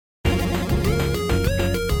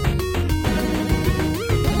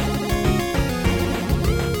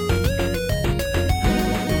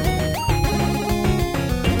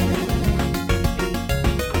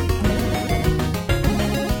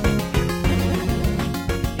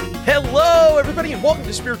Hello, everybody, and welcome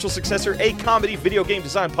to Spiritual Successor, a comedy video game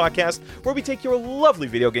design podcast where we take your lovely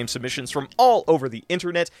video game submissions from all over the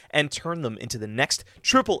internet and turn them into the next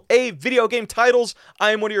AAA video game titles.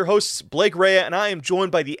 I am one of your hosts, Blake Rhea, and I am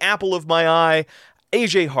joined by the apple of my eye,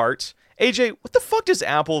 AJ Hart. AJ, what the fuck does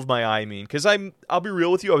apple of my eye mean? Because I'll be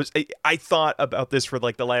real with you, I thought about this for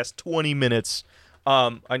like the last 20 minutes.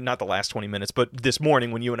 Not the last 20 minutes, but this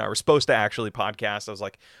morning when you and I were supposed to actually podcast, I was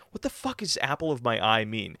like, what the fuck does apple of my eye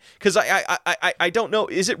mean? Because I don't know.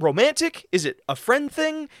 Is it romantic? Is it a friend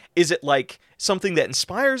thing? Is it like something that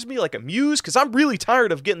inspires me, like a muse? Because I'm really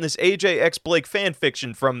tired of getting this AJ X Blake fan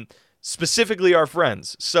fiction from specifically our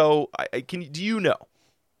friends. So do you know?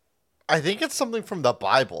 I think it's something from the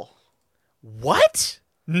Bible. What?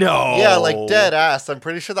 No. Yeah, like dead ass. I'm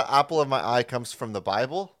pretty sure the apple of my eye comes from the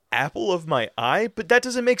Bible. Apple of my eye? But that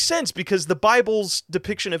doesn't make sense because the Bible's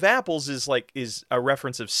depiction of apples is a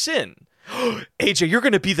reference of sin. AJ, you're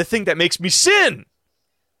going to be the thing that makes me sin.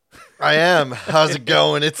 I am. How's it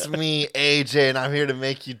going? It's me, AJ, and I'm here to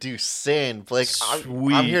make you do sin. Blake,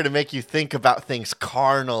 I'm here to make you think about things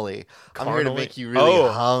carnally. I'm here to make you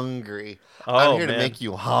really hungry. I'm here to make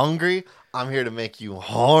you hungry. I'm here to make you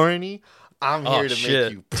horny. I'm here to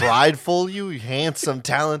make you prideful, you handsome,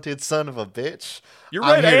 talented son of a bitch. You're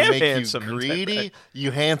right, I'm here I am to make handsome. you greedy,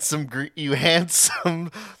 you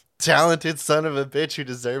handsome, talented son of a bitch who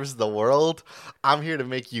deserves the world. I'm here to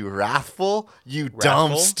make you wrathful, you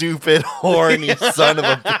dumb, stupid, horny son of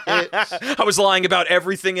a bitch. I was lying about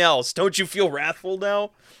everything else. Don't you feel wrathful now?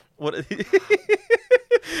 What?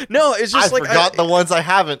 No, it's just I forgot the ones I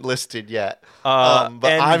haven't listed yet. But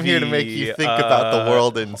envy, I'm here to make you think about the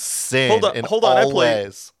world in sin. Hold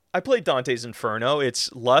on. I played Dante's Inferno.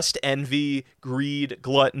 It's lust, envy, greed,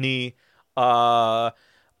 gluttony, whatever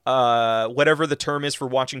the term is for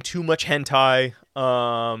watching too much hentai.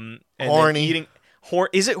 And horny.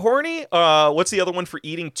 Is it horny? What's the other one for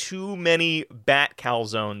eating too many bat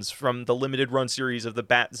calzones from the limited run series of the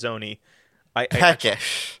Bat Zoni?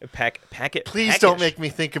 Peckish. Packet. Please don't make me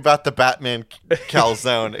think about the Batman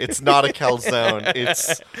calzone. It's not a calzone.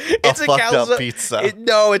 It's a fucked up pizza.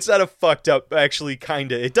 No, it's not a fucked up. Actually,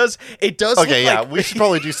 kinda. It does. Okay, yeah. We should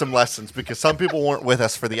probably do some lessons because some people weren't with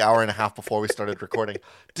us for the hour and a half before we started recording.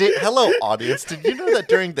 Hello, audience. Did you know that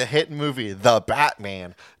during the hit movie The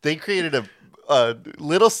Batman, they created a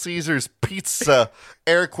Little Caesars pizza,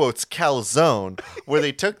 air quotes, calzone, where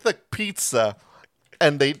they took the pizza.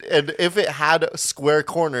 And if it had square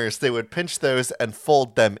corners, they would pinch those and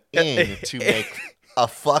fold them in to make a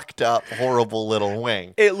fucked up, horrible little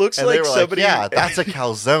wing. It looks like somebody. Yeah, that's a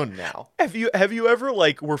calzone now. Have you ever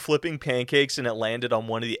were flipping pancakes and it landed on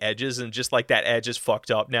one of the edges and just like that edge is fucked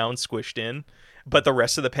up now and squished in, but the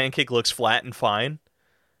rest of the pancake looks flat and fine?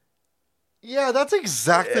 Yeah, that's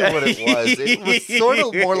exactly what it was. It was sort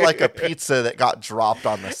of more like a pizza that got dropped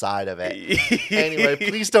on the side of it. Anyway,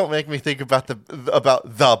 please don't make me think about the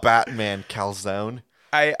Batman calzone.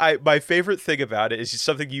 My favorite thing about it is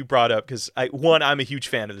something you brought up because I'm a huge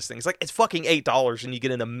fan of this thing. It's like it's fucking $8 and you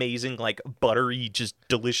get an amazing like buttery, just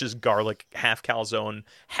delicious garlic half calzone,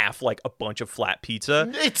 half like a bunch of flat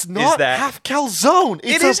pizza. It's not half calzone.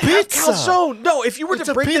 It's a pizza. Half calzone. No, if you were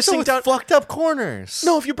to break this thing down, fucked up corners.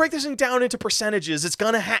 No, if you break this thing down into percentages, it's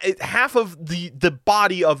gonna half of the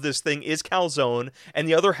body of this thing is calzone, and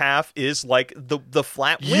the other half is like the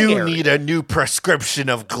flat wing area. Need a new prescription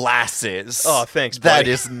of glasses. Oh, thanks. That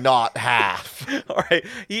is not half. All right.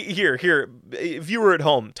 Here. If you were at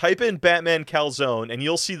home, type in Batman calzone and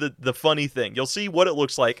you'll see the funny thing. You'll see what it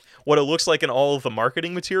looks like in all of the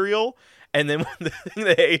marketing material. And then the thing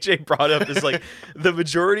that AJ brought up is like the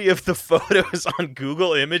majority of the photos on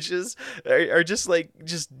Google Images are just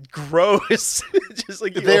gross. Just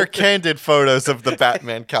like they're candid photos of the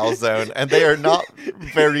Batman calzone, and they are not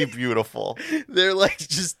very beautiful. They're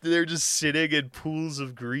just sitting in pools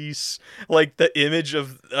of grease, like the image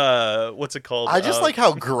of what's it called? I just like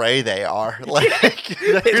how gray they are. Like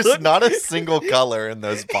there's not a single color in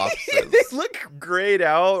those boxes. They look grayed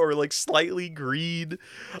out or like slightly green.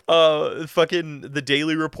 Fucking the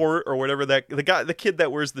Daily Report or whatever, that the kid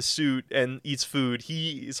that wears the suit and eats food,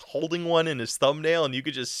 he is holding one in his thumbnail and you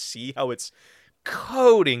could just see how it's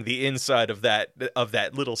coating the inside of that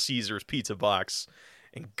Little Caesars pizza box.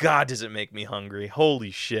 And God, does it make me hungry.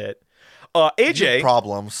 Holy shit. AJ,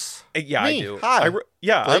 problems. Yeah, me. I do.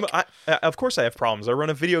 Hi. Of course I have problems. I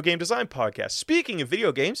run a video game design podcast. Speaking of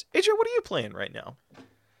video games, AJ, what are you playing right now?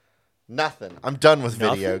 Nothing. I'm done with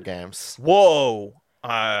video games. Whoa.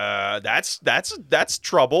 That's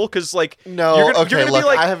trouble, because like No, you're okay, gonna look, be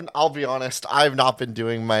like, I'll be honest, I have not been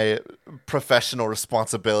doing my professional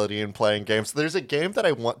responsibility in playing games. There's a game that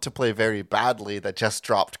I want to play very badly that just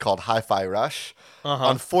dropped called Hi-Fi Rush.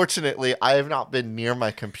 Unfortunately, I have not been near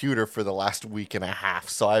my computer for the last week and a half,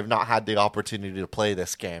 so I have not had the opportunity to play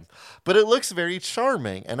this game. But it looks very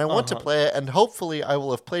charming, and I want to play it, and hopefully I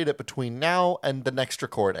will have played it between now and the next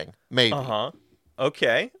recording. Maybe.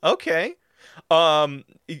 Okay. What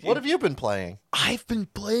have you been playing? I've been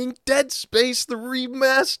playing Dead Space, the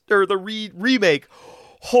remaster, the remake.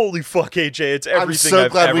 Holy fuck, AJ! It's everything. I'm so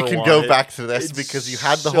I've glad ever we can wanted. go back to this It's because you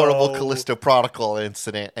had the so- horrible Callisto Protocol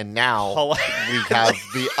incident, and now we have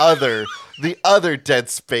the other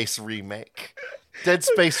Dead Space remake, Dead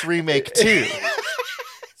Space Remake 2.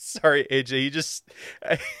 Sorry, AJ.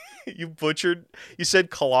 You butchered. You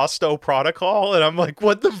said Callisto Protocol, and I'm like,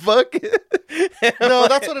 what the fuck? No,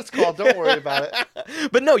 that's what it's called. Don't worry about it.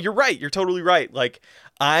 But no, you're right. You're totally right. Like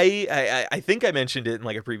I think I mentioned it in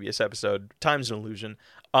like a previous episode. Time's an illusion.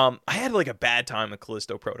 I had like a bad time with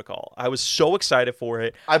Callisto Protocol. I was so excited for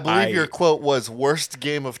it. I believe your quote was "worst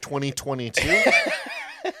game of 2022."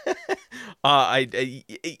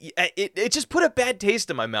 It just put a bad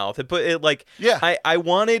taste in my mouth. It put it like Yeah. I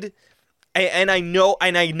wanted, and I know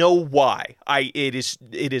why. It is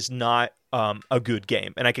not a good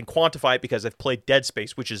game, and I can quantify it because I've played Dead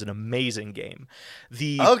Space, which is an amazing game.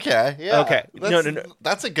 Okay, yeah. Okay. No.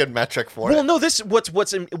 That's a good metric for it. Well,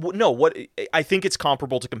 no, what I think it's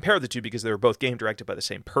comparable to compare the two because they were both game directed by the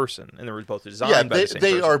same person, and they were both designed by the same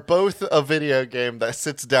person. They are both a video game that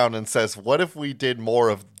sits down and says, "What if we did more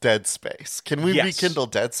of Dead Space? Can we rekindle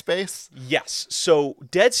Dead Space?" Yes. So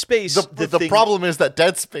Dead Space. The problem is that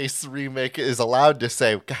Dead Space remake is allowed to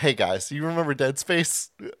say, "Hey guys, you remember Dead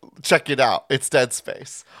Space? Check it out. It's Dead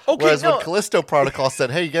Space." Okay, Whereas no. when Callisto Protocol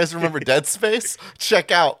said, "Hey, you guys remember Dead Space?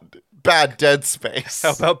 Check out bad Dead Space."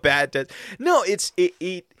 How about bad Dead? No,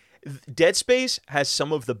 Dead Space has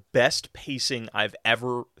some of the best pacing I've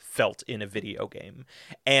ever felt in a video game,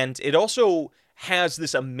 and it also has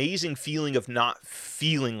this amazing feeling of not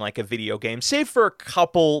feeling like a video game, save for a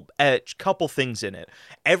couple things in it.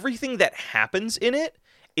 Everything that happens in it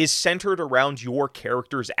is centered around your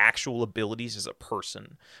character's actual abilities as a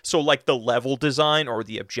person. So like the level design or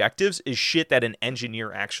the objectives is shit that an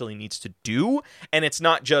engineer actually needs to do, and it's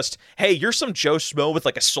not just, hey, you're some Joe Schmo with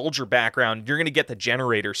like a soldier background, you're gonna get the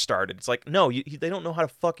generator started. It's like, no, they don't know how to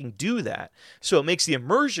fucking do that. So it makes the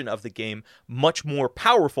immersion of the game much more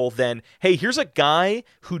powerful than, hey, here's a guy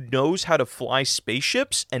who knows how to fly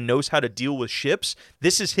spaceships and knows how to deal with ships.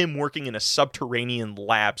 This is him working in a subterranean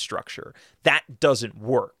lab structure. That doesn't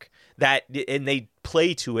work. And they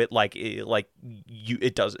play to it like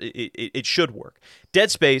it does. It should work. Dead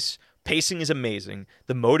Space pacing is amazing.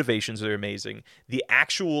 The motivations are amazing. The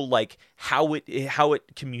actual like how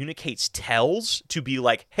it communicates tells to be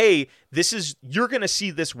like, hey, you're gonna see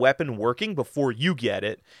this weapon working before you get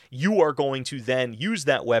it. You are going to then use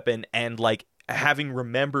that weapon, and like having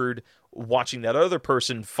remembered watching that other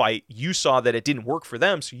person fight, you saw that it didn't work for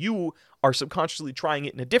them, so you are subconsciously trying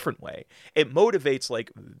it in a different way. It motivates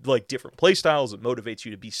like different play styles. It motivates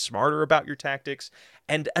you to be smarter about your tactics.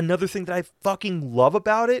 And another thing that I fucking love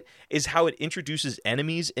about it is how it introduces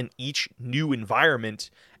enemies in each new environment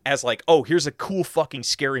as like, oh, here's a cool fucking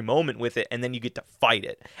scary moment with it, and then you get to fight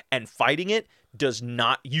it. And fighting it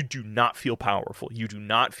you do not feel powerful. You do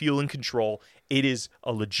not feel in control. It is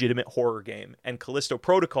a legitimate horror game. And Callisto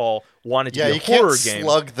Protocol wanted to be a horror game. You can't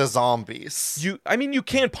slug the zombies. You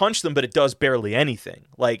can punch them, but it does barely anything.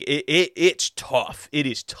 Like it's tough. It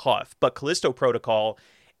is tough. But Callisto Protocol,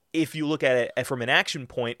 if you look at it from an action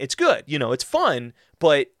point, it's good. It's fun,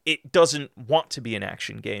 but it doesn't want to be an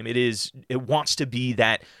action game. It wants to be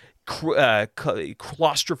that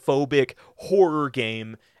claustrophobic horror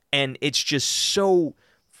game, and it's just so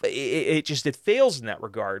it fails in that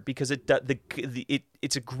regard because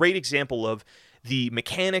it's a great example of the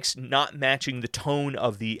mechanics not matching the tone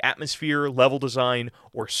of the atmosphere, level design,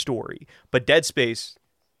 or story. But Dead Space,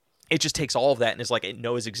 it just takes all of that and is like, it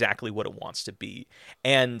knows exactly what it wants to be.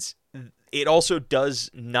 And it also does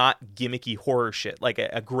not gimmicky horror shit. Like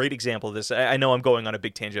a great example of this. I know I'm going on a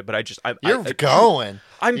big tangent, but I love this.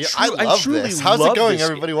 How's it going,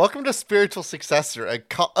 everybody? Welcome to Spiritual Successor,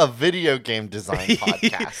 a video game design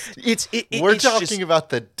podcast. We're talking about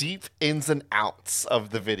the deep ins and outs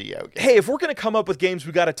of the video game. Hey, if we're going to come up with games,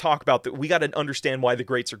 we got to talk about that. We got to understand why the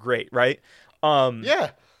greats are great, right?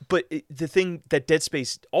 Yeah. But the thing that Dead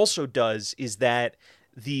Space also does is that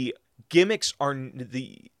the gimmicks are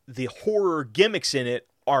the horror gimmicks in it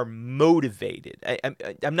are motivated.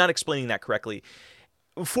 I'm not explaining that correctly.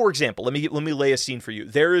 for example, let me lay a scene for you.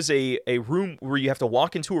 There is a room where you have to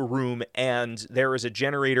walk into a room, and there is a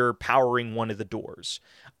generator powering one of the doors.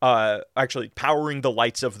 Actually, powering the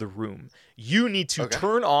lights of the room. You need to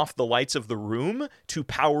turn off the lights of the room to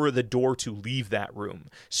power the door to leave that room.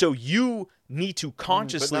 So you need to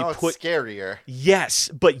consciously but now it's scarier. Yes,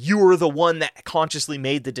 but you are the one that consciously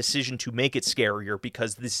made the decision to make it scarier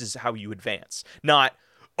because this is how you advance. Not,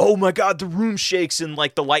 oh my god, the room shakes and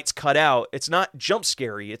like the lights cut out. It's not jump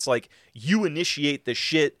scary. It's like you initiate the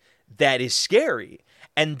shit that is scary.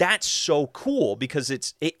 And that's so cool because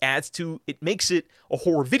it makes it a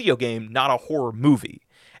horror video game, not a horror movie.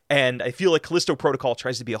 And I feel like Callisto Protocol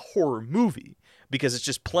tries to be a horror movie because it's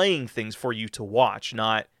just playing things for you to watch,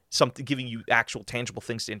 not something giving you actual tangible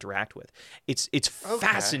things to interact with. It's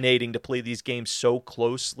fascinating to play these games so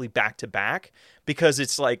closely back to back because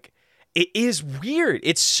it's like, it is weird.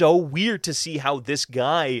 It's so weird to see how this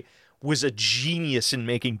guy was a genius in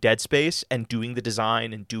making Dead Space and doing the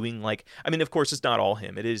design and doing like, I mean, of course, it's not all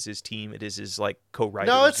him. It is his team. It is his like co-writer.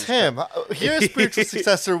 No, it's him. Here at Spiritual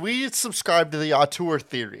Successor, we subscribe to the auteur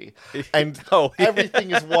theory, and everything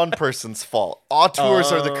is one person's fault.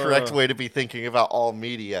 Auteurs are the correct way to be thinking about all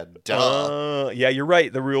media. Duh. Yeah, you're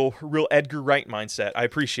right. The real Edgar Wright mindset. I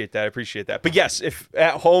appreciate that. But yes, if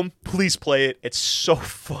at home, please play it. It's so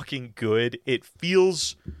fucking good. It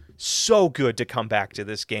feels so good to come back to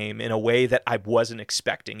this game in a way that I wasn't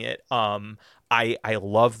expecting it. I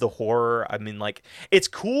love the horror. I mean, like, it's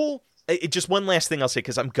cool. Just one last thing I'll say,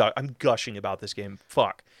 because I'm gushing about this game.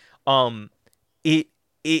 Fuck. I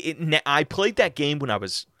played that game when I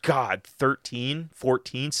was 13,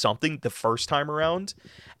 14, something the first time around,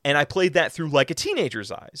 and I played that through like a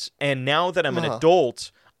teenager's eyes. And now that I'm an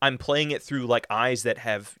adult, I'm playing it through like eyes that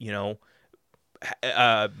have, you know,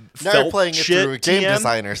 now you're playing it through a game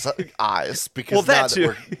designer's eyes because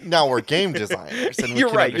now we're game designers and we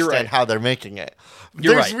can understand how they're making it.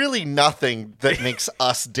 There's really nothing that makes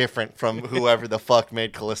us different from whoever the fuck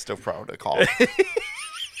made Callisto Protocol.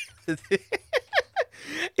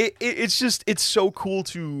 It's so cool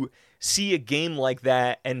to see a game like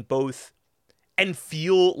that and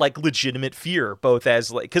feel like legitimate fear, both as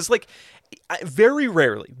like, because like very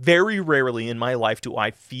rarely in my life do I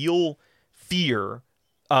feel fear.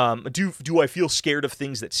 Do I feel scared of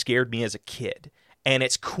things that scared me as a kid? And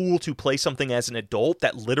it's cool to play something as an adult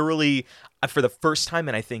that literally, for the first time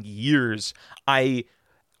in I think years, I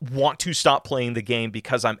want to stop playing the game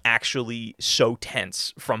because I'm actually so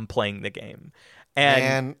tense from playing the game.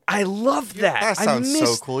 And I love that. That sounds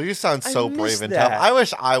so cool. You sound so brave and tough. I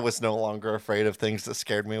wish I was no longer afraid of things that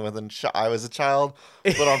scared me when I was a child.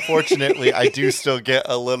 But unfortunately, I do still get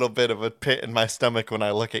a little bit of a pit in my stomach when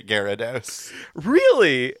I look at Gyarados.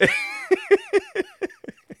 Really?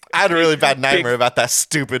 I had a really bad nightmare about that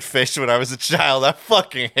stupid fish when I was a child. I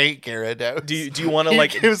fucking hate Gyarados. Do you want to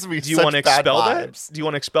like? Gives me do you want to expel vibes. that? Do you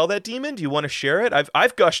want to expel that demon? Do you want to share it?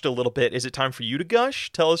 I've gushed a little bit. Is it time for you to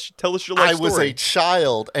gush? Tell us your life story. I was a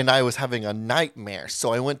child and I was having a nightmare,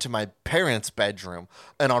 so I went to my parents' bedroom.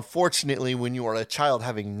 And unfortunately, when you are a child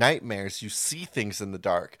having nightmares, you see things in the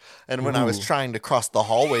dark. And when I was trying to cross the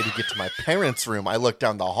hallway to get to my parents' room, I looked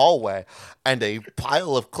down the hallway, and a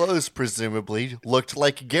pile of clothes presumably looked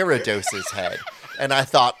like Gyarados' head. And I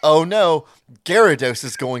thought, oh no, Gyarados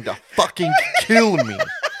is going to fucking kill me.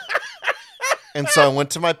 And so I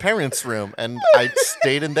went to my parents' room, and I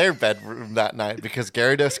stayed in their bedroom that night because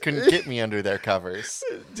Gyarados couldn't get me under their covers.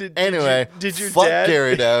 Did your fuck dad,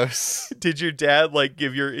 Gyarados. Did your dad like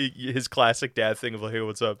give his classic dad thing of like, hey,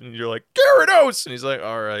 what's up? And you're like, Gyarados! And he's like,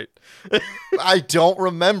 all right. I don't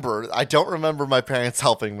remember my parents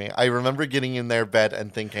helping me. I remember getting in their bed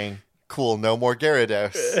and thinking, cool, no more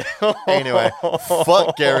Gyarados. Anyway,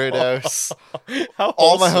 fuck Gyarados.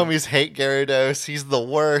 All my homies hate Gyarados. He's the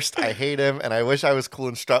worst. I hate him, and I wish I was cool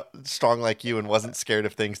and strong like you and wasn't scared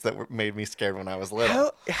of things that made me scared when I was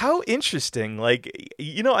little. How interesting. Like,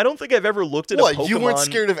 you know, I don't think I've ever looked at a Pokemon. What, you weren't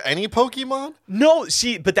scared of any Pokemon? No,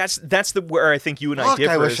 see, but that's where I think you and I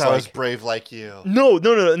differ. I wish I was brave like you. No.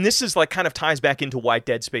 And this is like kind of ties back into why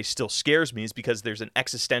Dead Space still scares me, is because there's an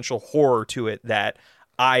existential horror to it that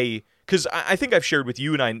because I think I've shared with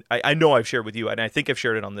you, and I know I've shared with you, and I think I've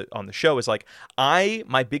shared it on the show, is like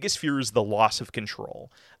my biggest fear is the loss of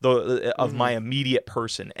control of my immediate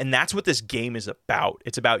person, and that's what this game is about.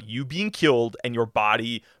 It's about you being killed and your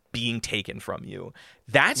body being taken from you.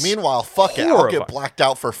 That's Meanwhile, fuck it, I'll horrifying. get blacked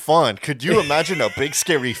out for fun. Could you imagine a big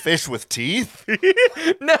scary fish with teeth?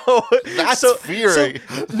 No, That's scary.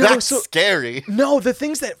 That's scary. No, the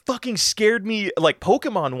things that fucking scared me, like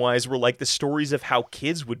Pokemon wise, were like the stories of how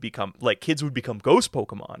kids would become ghost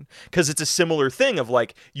Pokemon, because it's a similar thing of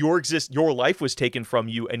like your life was taken from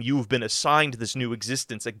you and you've been assigned this new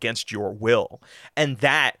existence against your will, and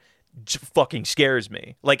that fucking scares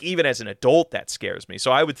me. Like, even as an adult, that scares me. So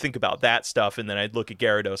I would think about that stuff, and then I'd look at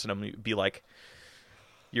Gyarados and I'm gonna be like,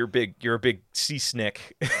 you're a big sea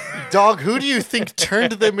snick. Dog, who do you think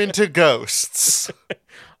turned them into ghosts?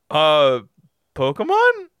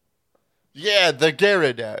 Pokemon? Yeah, the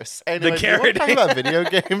Gyarados. Anyway, do you want to talk about video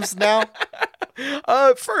games now?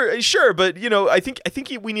 For sure, but I think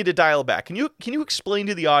we need to dial back. Can you explain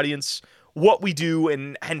to the audience what we do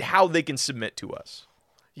and how they can submit to us?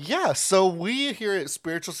 Yeah, so we here at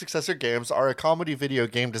Spiritual Successor Games are a comedy video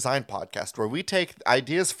game design podcast where we take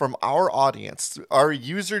ideas from our audience, our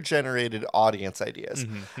user-generated audience ideas,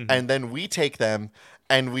 and then we take them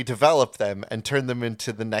and we develop them and turn them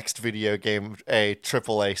into the next video game,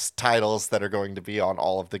 AAA titles that are going to be on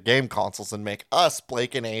all of the game consoles and make us,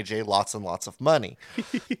 Blake and AJ, lots and lots of money.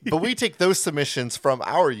 But we take those submissions from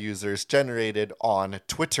our users generated on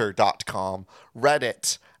Twitter.com,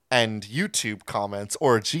 Reddit, and YouTube comments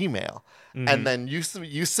or Gmail. And then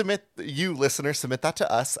you listener submit that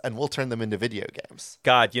to us and we'll turn them into video games.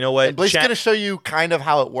 God, you know what? And Blake's going to show you kind of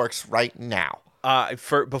how it works right now.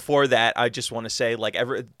 Before that, I just want to say, like,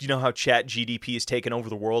 you know how Chat GDP is taking over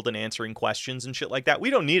the world and answering questions and shit like that? We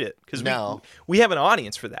don't need it because we have an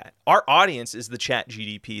audience for that. Our audience is the Chat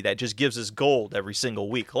GDP that just gives us gold every single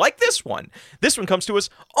week, like this one. This one comes to us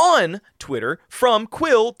on Twitter from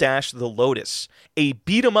Quill-the Lotus, a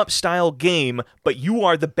beat-em-up style game, but you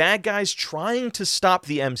are the bad guys trying to stop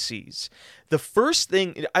the MCs. The first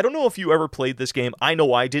thing, I don't know if you ever played this game. I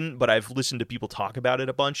know I didn't, but I've listened to people talk about it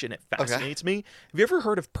a bunch, and it fascinates me. Have you ever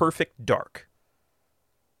heard of Perfect Dark?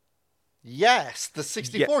 Yes, the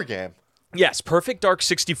 64 game. Yes, Perfect Dark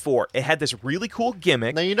 64. It had this really cool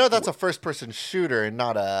gimmick. Now, that's a first-person shooter and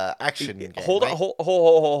not a action game. Hold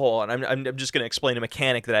on. I'm just going to explain a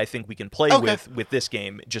mechanic that I think we can play with this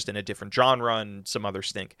game, just in a different genre and some other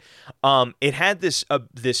stink. It had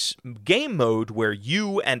this game mode where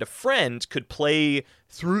you and a friend could play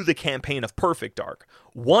through the campaign of Perfect Dark.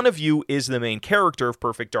 One of you is the main character of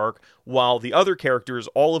Perfect Dark, while the other character is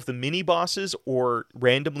all of the mini-bosses or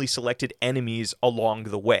randomly selected enemies along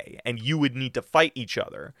the way, and you would need to fight each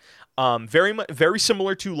other. Very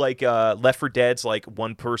similar to like Left 4 Dead's, like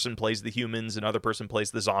one person plays the humans, another person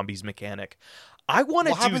plays the zombies mechanic. What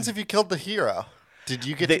happens if you killed the hero? Did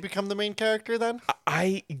you get to become the main character then?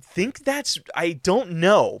 I think I don't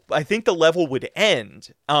know. I think the level would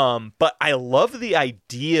end. But I love the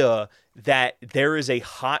idea that there is a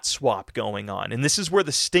hot swap going on. And this is where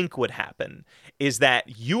the stink would happen, is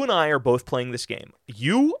that you and I are both playing this game.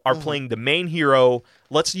 You are playing the main hero.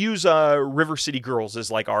 Let's use River City Girls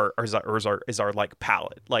as like our like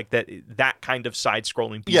palette, like that kind of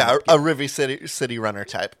side-scrolling. Yeah, a River City Runner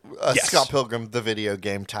type, yes. Scott Pilgrim the video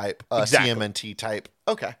game type, exactly. CMNT type.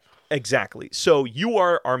 Okay, exactly. So you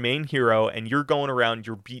are our main hero, and you're going around,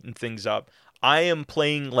 you're beating things up. I am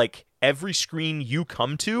playing like every screen you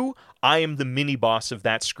come to. I am the mini boss of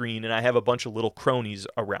that screen, and I have a bunch of little cronies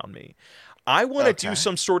around me. I want to do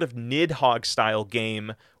some sort of Nidhogg style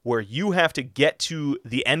game where you have to get to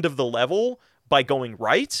the end of the level by going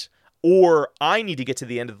right, or I need to get to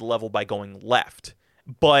the end of the level by going left.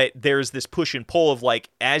 But there's this push and pull of like,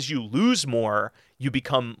 as you lose more, you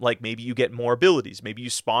become like, maybe you get more abilities. Maybe you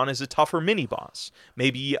spawn as a tougher mini boss.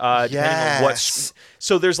 Maybe depending on what.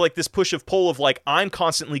 So there's like this push of pull of like, I'm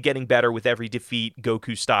constantly getting better with every defeat,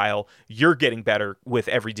 Goku style. You're getting better with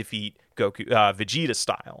every defeat, Goku Vegeta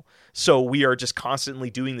style. So we are just constantly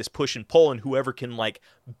doing this push and pull, and whoever can like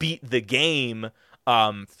beat the game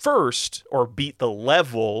first or beat the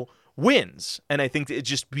level wins. And I think it'd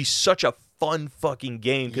just be such a fun fucking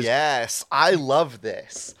game. Yes, I love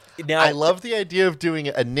this. Now, I love the idea of doing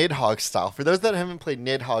a Nidhogg style. For those that haven't played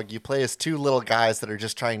Nidhogg, you play as two little guys that are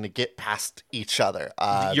just trying to get past each other.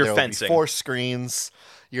 You're fencing. 4 screens.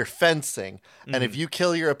 You're fencing. And if you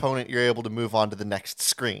kill your opponent, you're able to move on to the next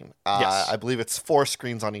screen. Yes. I believe it's 4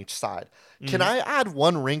 screens on each side. Can I add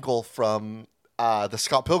one wrinkle from the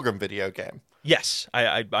Scott Pilgrim video game? Yes,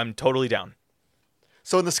 I'm totally down.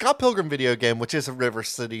 So in the Scott Pilgrim video game, which is a River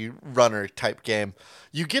City Runner type game,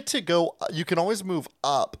 you get to go, you can always move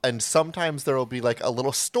up, and sometimes there will be like a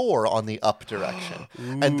little store on the up direction.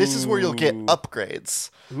 And this is where you'll get upgrades.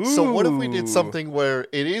 So what if we did something where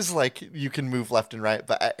it is like you can move left and right,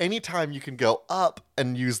 but at any time you can go up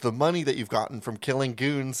and use the money that you've gotten from killing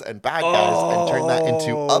goons and bad guys and turn that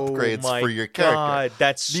into upgrades for your character. God,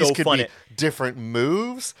 that's These so could funny. be different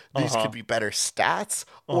moves. These could be better stats.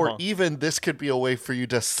 Or even this could be a way for you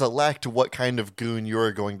to select what kind of goon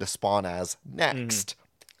you're going to spawn as next.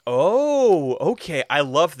 Oh, okay. I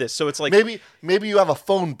love this. So it's like maybe you have a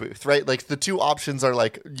phone booth, right? Like the two options are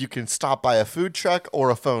like you can stop by a food truck or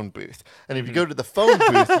a phone booth. And if you go to the phone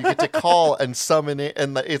booth, you get to call and summon it,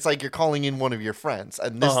 and it's like you're calling in one of your friends.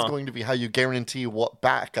 And this is going to be how you guarantee what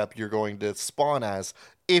backup you're going to spawn as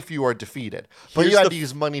if you are defeated. But you had to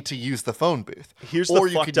use money to use the phone booth. Or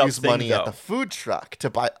you could use money at the food truck to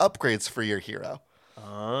buy upgrades for your hero.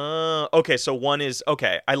 Okay, so one is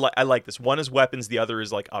I like this. One is weapons, the other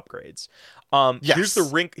is like upgrades. Yes.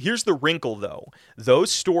 Here's the wrinkle though.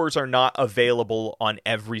 Those stores are not available on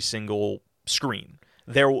every single screen.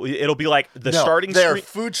 It'll be like starting they're screen.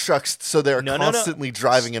 Food trucks, so they're constantly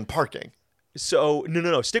driving and parking. So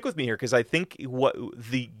no, stick with me here because I think what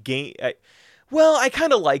the game. Well, I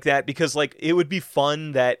kind of like that because like it would be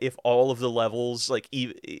fun that if all of the levels like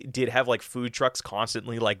did have like food trucks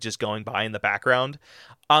constantly like just going by in the background.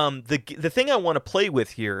 The thing I want to play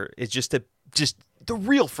with here is just the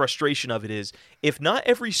real frustration of it is if not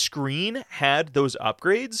every screen had those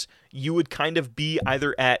upgrades, you would kind of be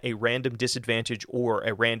either at a random disadvantage or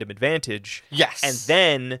a random advantage. Yes. And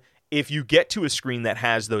then if you get to a screen that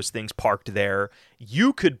has those things parked there,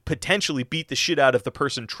 you could potentially beat the shit out of the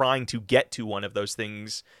person trying to get to one of those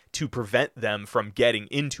things to prevent them from getting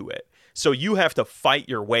into it. So you have to fight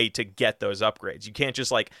your way to get those upgrades. You can't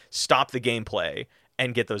just like stop the gameplay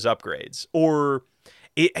and get those upgrades. Or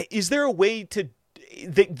is there a way to...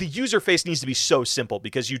 The user face needs to be so simple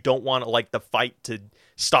because you don't want like the fight to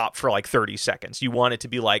stop for like 30 seconds. You want it to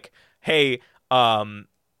be like, hey,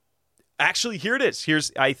 actually, here it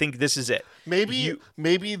is. I think this is it. Maybe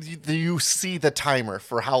you see the timer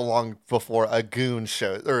for how long before a goon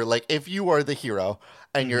shows, or like if you are the hero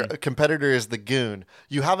and your competitor is the goon,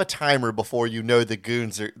 you have a timer before you know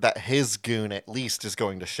that his goon at least is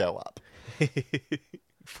going to show up.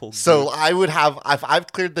 So I would have, if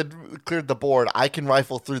I've cleared the board, I can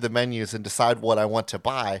rifle through the menus and decide what I want to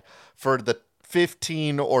buy for the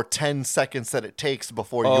 15 or 10 seconds that it takes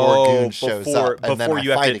before your goon shows up, and before then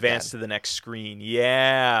you have to advance again to the next screen.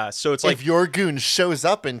 Yeah, so it's like if your goon shows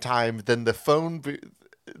up in time, then the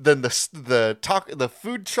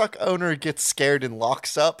food truck owner gets scared and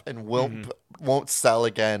locks up and won't sell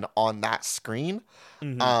again on that screen.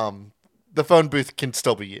 The phone booth can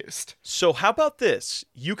still be used. So how about this?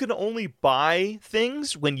 You can only buy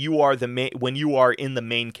things when you are in the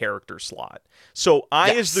main character slot. So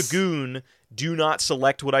I, as the goon, do not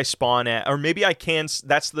select what I spawn at, or maybe I can.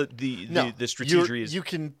 That's the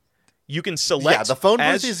strategy. You can select. Yeah, the phone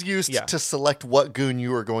booth is used to select what goon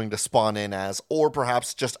you are going to spawn in as, or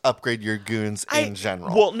perhaps just upgrade your goons in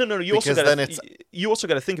general. Well, no. You also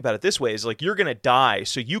got to think about it this way: is like you're gonna die,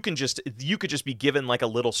 so you could just be given like a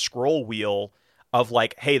little scroll wheel of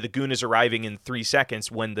like, hey, the goon is arriving in 3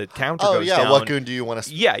 seconds when the counter goes down. What goon do you want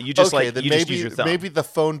to... Yeah, you just just use your thumb. Maybe the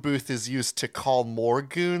phone booth is used to call more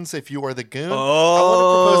goons if you are the goon. I want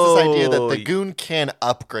to propose this idea that the goon can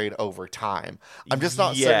upgrade over time. I'm just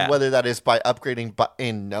not certain whether that is by upgrading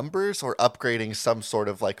in numbers or upgrading some sort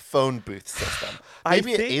of like phone booth system.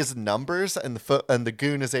 Maybe it is numbers and the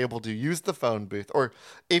goon is able to use the phone booth. Or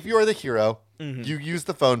if you are the hero, you use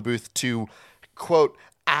the phone booth to, quote,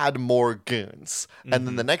 add more goons. And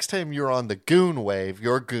then the next time you're on the goon wave,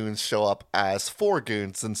 your goons show up as 4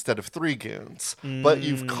 goons instead of 3 goons. But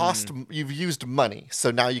you've used money,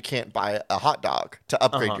 so now you can't buy a hot dog to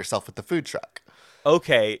upgrade yourself with the food truck.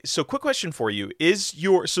 Okay, so quick question for you.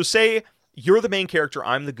 So say you're the main character,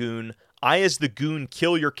 I'm the goon. I, as the goon,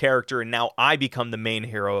 kill your character, and now I become the main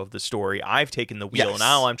hero of the story. I've taken the wheel. Yes.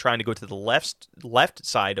 Now I'm trying to go to the left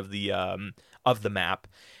side of the map.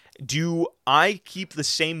 Do I keep the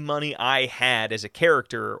same money I had as a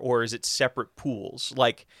character, or is it separate pools?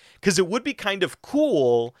 Like, because it would be kind of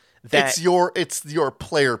cool that it's your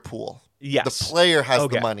player pool. Yes, the player has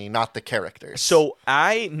the money, not the characters. So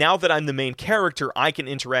now that I'm the main character, I can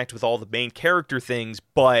interact with all the main character things,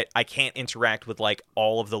 but I can't interact with like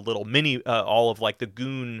all of the little all of like the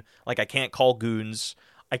goon. Like I can't call goons.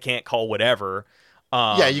 I can't call whatever.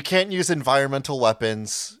 You can't use environmental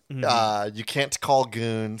weapons. You can't call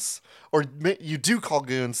goons. Or you do call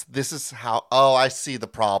goons. This is how... Oh, I see the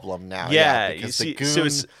problem now. Yeah, because you see,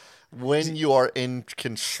 the goon, when you are in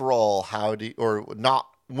control,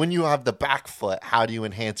 when you have the back foot, how do you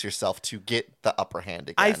enhance yourself to get the upper hand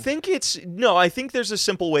again? I think there's a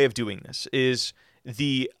simple way of doing this. Is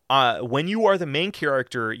when you are the main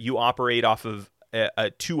character, you operate off of 2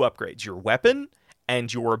 upgrades. Your weapon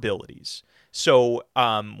and your abilities. So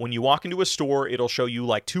when you walk into a store, it'll show you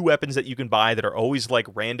like 2 weapons that you can buy that are always like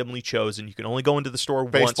randomly chosen. You can only go into the store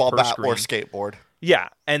Baseball once per bat screen. or skateboard. Yeah,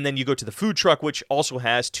 and then you go to the food truck, which also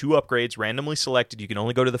has 2 upgrades randomly selected. You can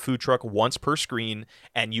only go to the food truck once per screen,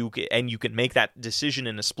 and you can make that decision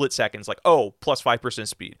in a split second. It's like, oh, plus 5%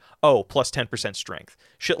 speed. Oh, plus 10% strength.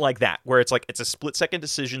 Shit like that, where it's like it's a split second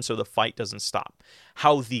decision, so the fight doesn't stop.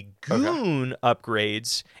 How the goon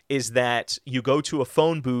upgrades is that you go to a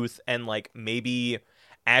phone booth and like maybe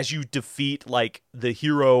as you defeat like the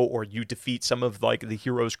hero or you defeat some of like the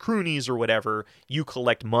hero's croonies or whatever, you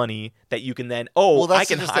collect money that you can then I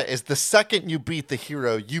can is the second you beat the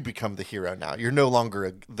hero, you become the hero now. You're no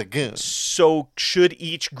longer the goon. So should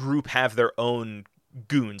each group have their own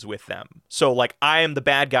goons with them? So like I am the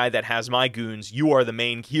bad guy that has my goons, you are the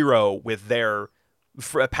main hero with their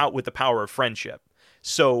with the power of friendship.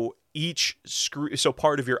 So so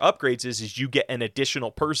part of your upgrades is you get an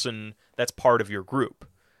additional person that's part of your group.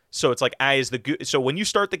 So it's like so when you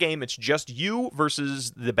start the game, it's just you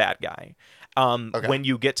versus the bad guy. When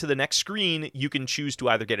you get to the next screen, you can choose to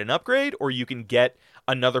either get an upgrade or you can get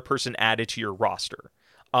another person added to your roster.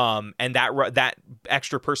 And that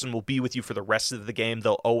extra person will be with you for the rest of the game.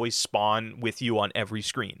 They'll always spawn with you on every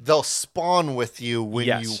screen. They'll spawn with you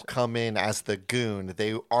when you come in as the goon.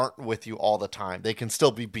 They aren't with you all the time. They can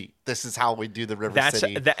still be beat. This is how we do the River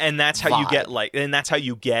City. That's how vibe.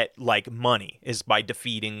 you get money is by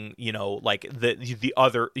defeating, like the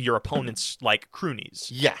other your opponent's like croonies.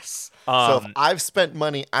 Yes. So if I've spent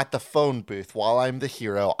money at the phone booth while I'm the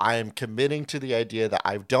hero, I am committing to the idea that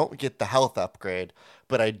I don't get the health upgrade,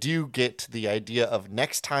 but I do get the idea of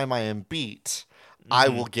next time I am beat, I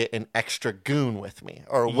will get an extra goon with me.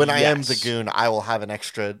 Or when I am the goon, I will have an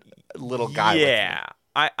extra little guy with me.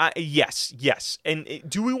 Yes. And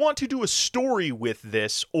do we want to do a story with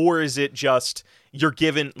this, or is it just you're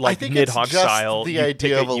given like Nidhogg style? The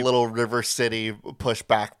idea of a little River City push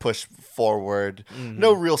back, push forward,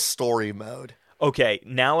 no real story mode. Okay,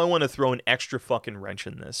 now I want to throw an extra fucking wrench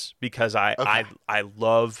in this because I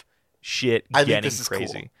love shit getting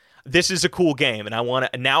crazy. Cool. This is a cool game, and I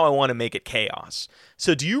want to make it chaos.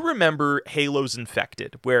 So do you remember Halo's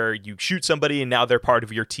Infected, where you shoot somebody and now they're part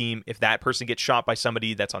of your team? If that person gets shot by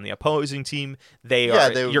somebody that's on the opposing team, they would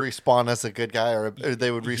respawn as a good guy, or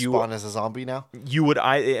they would respawn as a zombie now.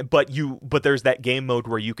 But there's that game mode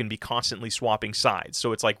where you can be constantly swapping sides.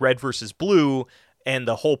 So it's like red versus blue. And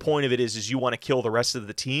the whole point of it is you want to kill the rest of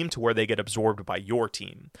the team to where they get absorbed by your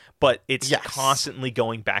team. But it's constantly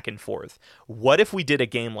going back and forth. What if we did a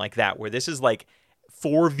game like that where this is like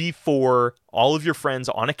 4v4, all of your friends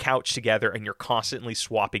on a couch together, and you're constantly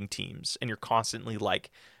swapping teams, and you're constantly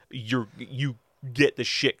like you get the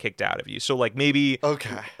shit kicked out of you. So like maybe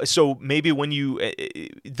when you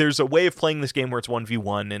there's a way of playing this game where it's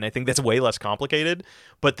 1v1, and I think that's way less complicated.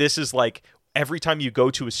 But this is like every time you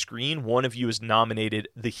go to a screen, one of you is nominated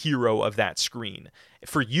the hero of that screen.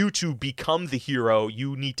 For you to become the hero,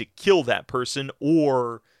 you need to kill that person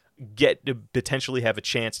or get to potentially have a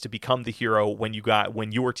chance to become the hero when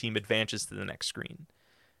your team advances to the next screen.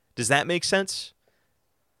 Does that make sense?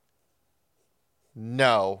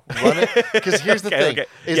 No, run it, because here's the thing: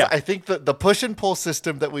 I think that the push and pull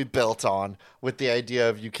system that we built on, with the idea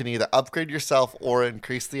of you can either upgrade yourself or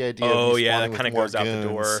increase the idea. That kind of goes out the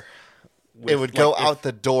door. It would go out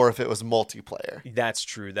the door if it was multiplayer. That's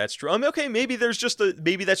true. Okay, maybe that's just a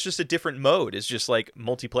different mode. It's just like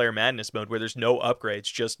multiplayer madness mode where there's no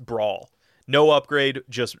upgrades, just brawl. No upgrade,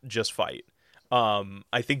 just fight.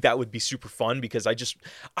 I think that would be super fun because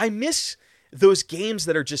I miss those games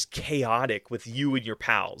that are just chaotic with you and your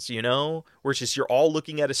pals, where it's just you're all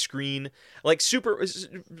looking at a screen. Like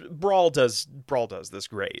Brawl does this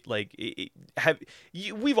great. Like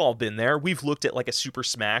we've all been there. We've looked at like a Super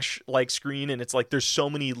Smash like screen, and it's like there's so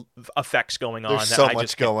many effects going on. There's so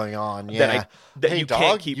much going on. Yeah. That hey, you dog,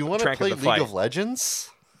 can't keep you want track to play of the League fight. of Legends?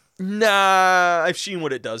 Nah, I've seen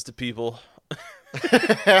what it does to people.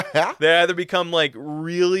 They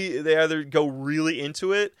either go really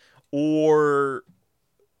into it, or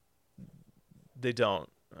they don't.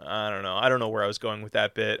 I don't know. I don't know where I was going with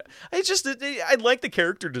that bit. I like the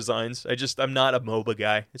character designs. I'm not a MOBA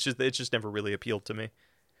guy. It's just never really appealed to me.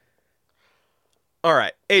 All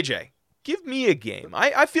right, AJ, give me a game.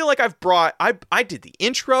 I feel like I did the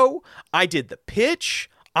intro. I did the pitch.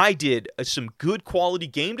 I did some good quality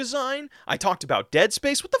game design. I talked about Dead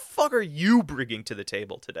Space. What the fuck are you bringing to the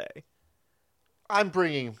table today? I'm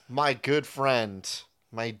bringing my good friend,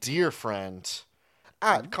 my dear friend.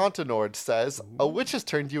 Contenord says, a witch has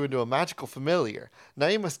turned you into a magical familiar. Now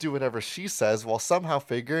you must do whatever she says while somehow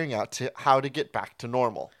figuring out how to get back to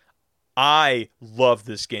normal. I love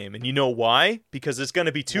this game, and you know why? Because it's going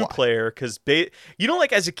to be two-player. Because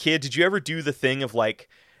like as a kid, did you ever do the thing of like,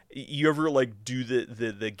 you ever like do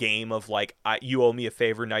the game of like, you owe me a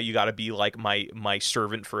favor, now you got to be like my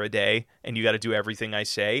servant for a day, and you got to do everything I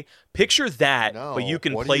say. Picture that, No, but you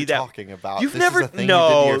can what play are you that. talking about? You've This never is a thing no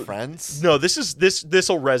you did to your friends? No,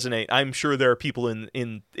 this'll resonate. I'm sure there are people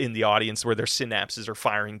in the audience where their synapses are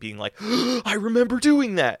firing, being like, I remember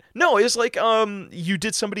doing that. No, it's like you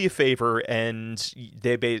did somebody a favor and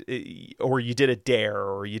or you did a dare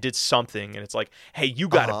or you did something, and it's like, hey, you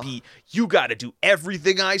gotta do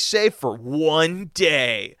everything I say for one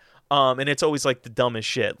day. And it's always like the dumbest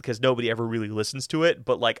shit because nobody ever really listens to it.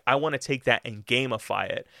 But like, I want to take that and gamify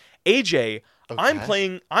it. AJ,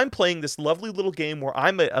 okay. I'm playing this lovely little game where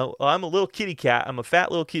I'm a little kitty cat. I'm a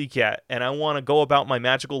fat little kitty cat, and I want to go about my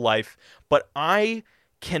magical life. But I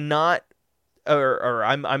cannot,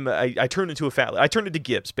 I turned into a fat. I turned into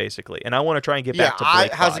Gibbs basically, and I want to try and get back to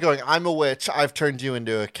Blake. How's it going? I'm a witch. I've turned you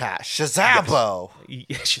into a cat. Shazabo!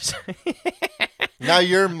 Yes. Now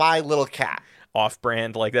you're my little cat.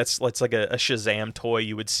 Off-brand, like that's like a Shazam toy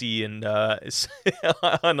you would see in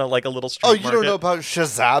on like a little street market. You don't know about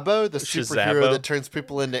Shazabo, the superhero that turns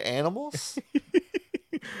people into animals?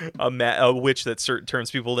 A witch that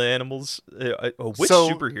turns people into animals. A witch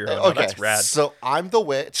superhero. Okay, that's rad. So I'm the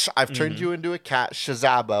witch. I've turned you into a cat.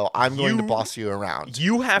 Shazabo. I'm going to boss you around.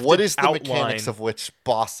 You have What to is the mechanics of which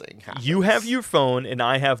bossing happens? You have your phone and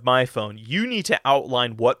I have my phone. You need to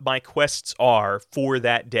outline what my quests are for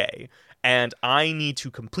that day. And I need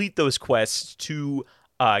to complete those quests to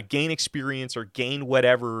gain experience or gain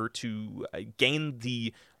whatever, to gain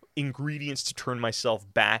the ingredients to turn myself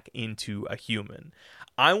back into a human.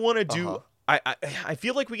 I want to do... I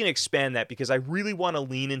feel like we can expand that because I really want to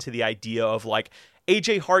lean into the idea of like,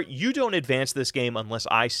 AJ Hart, you don't advance this game unless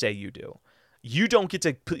I say you do. You don't get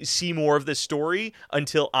to see more of this story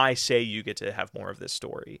until I say you get to have more of this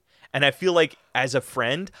story. And I feel like as a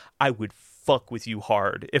friend, I would fuck with you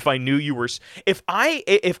hard if I knew you were. If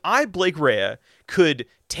I Blake Rea could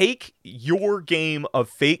take your game of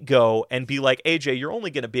Fate Go and be like, AJ, you're only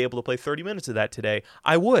going to be able to play 30 minutes of that today,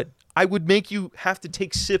 I would make you have to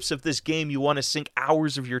take sips of this game you want to sink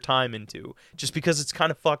hours of your time into just because it's kind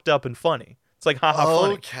of fucked up and funny. It's like, haha,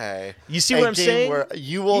 funny. Okay. You see what I'm saying? Where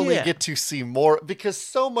you only get to see more, because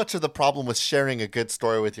so much of the problem with sharing a good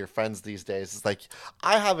story with your friends these days is like,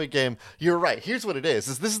 I have a game. You're right. Here's what it is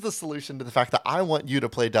this is the solution to the fact that I want you to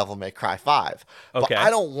play Devil May Cry 5. Okay. But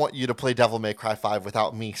I don't want you to play Devil May Cry 5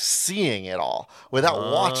 without me seeing it all, without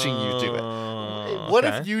watching you do it. What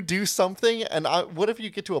if you do something and what if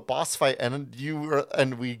you get to a boss fight and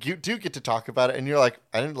we do get to talk about it and you're like,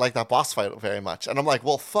 I didn't like that boss fight very much. And I'm like,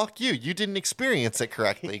 well, fuck you. You didn't experience it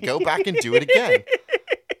correctly. Go back and do it again.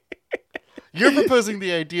 You're proposing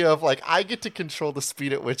the idea of like, I get to control the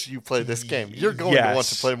speed at which you play this game. You're going to want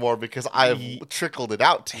to play more because I've trickled it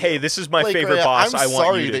out to you. Hey, this is my favorite boss. I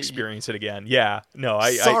want you to experience it again. Yeah. No,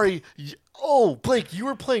 Oh, Blake, you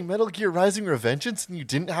were playing Metal Gear Rising: Revengeance and you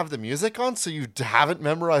didn't have the music on, so you haven't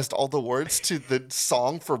memorized all the words to the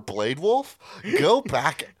song for Blade Wolf? Go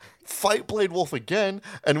back, fight Blade Wolf again,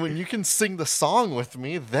 and when you can sing the song with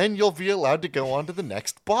me, then you'll be allowed to go on to the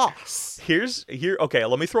next boss. Okay,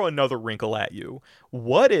 let me throw another wrinkle at you.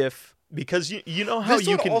 What if... Because you know how this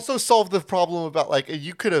you would can also solve the problem about like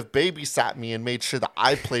you could have babysat me and made sure that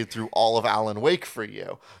I played through all of Alan Wake for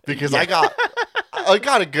you because I got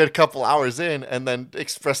a good couple hours in and then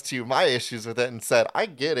expressed to you my issues with it and said I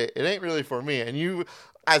get it, it ain't really for me, and you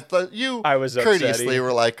I was courteously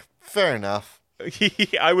were like fair enough.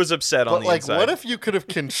 I was upset on the inside. But what if you could have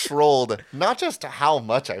controlled not just how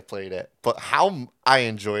much I played it, but how I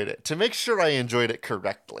enjoyed it to make sure I enjoyed it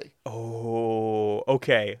correctly? Oh,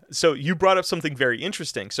 okay. So you brought up something very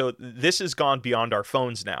interesting. So this has gone beyond our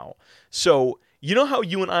phones now. So you know how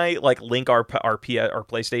you and I like link our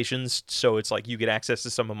PlayStations, so it's like you get access to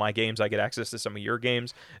some of my games, I get access to some of your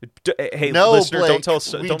games. Hey, no, listener, Blake, don't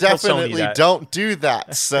tell we Sony definitely that. Don't do that,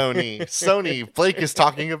 Sony. Sony, Blake is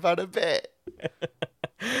talking about a bit.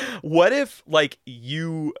 What if, like,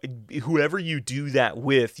 whoever you do that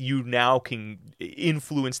with, you now can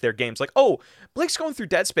influence their games? Like, oh, Blake's going through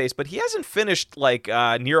Dead Space, but he hasn't finished, like,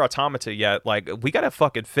 Nier Automata yet. Like, we gotta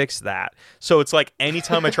fucking fix that. So it's like,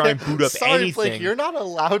 anytime I try and boot up anything... Blake, you're not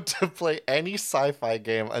allowed to play any sci-fi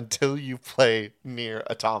game until you play Nier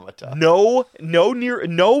Automata. No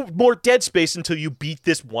more Dead Space until you beat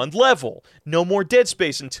this one level. No more Dead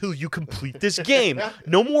Space until you complete this game.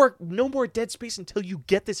 No more Dead Space until you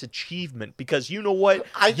get this achievement, because you know what?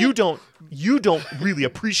 You don't really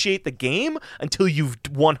appreciate the game until you've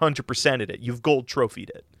 100%ed it. You've gold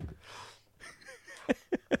trophied it.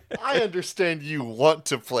 I understand you want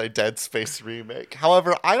to play Dead Space Remake.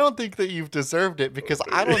 However, I don't think that you've deserved it because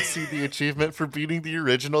I don't see the achievement for beating the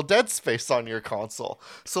original Dead Space on your console.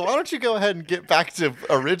 So why don't you go ahead and get back to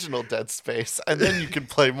original Dead Space, and then you can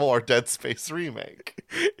play more Dead Space Remake.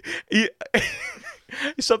 Yeah.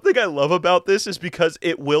 Something I love about this is because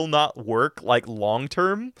it will not work like long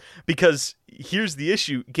term, because here's the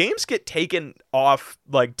issue: games get taken off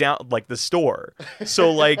like down like the store.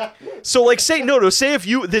 So say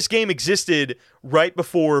if this game existed right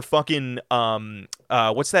before fucking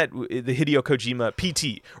what's that, the Hideo Kojima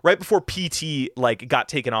PT, right before PT like got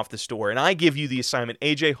taken off the store, and I give you the assignment,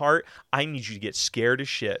 AJ Hart, I need you to get scared as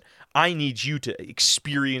shit. I need you to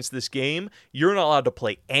experience this game. You're not allowed to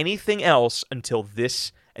play anything else until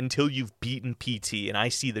you've beaten PT, and I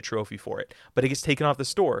see the trophy for it. But it gets taken off the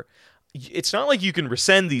store. It's not like you can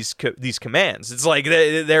rescind these commands. It's like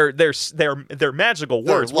they're magical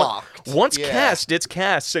words. They're locked. Once cast, it's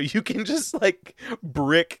cast. So you can just like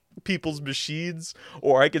brick people's machines,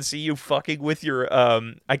 or I could see you fucking with your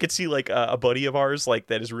I could see like a buddy of ours like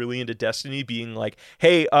that is really into Destiny being like,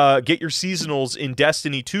 hey, get your seasonals in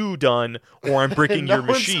Destiny 2 done, or I'm bricking your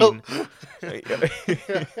machine.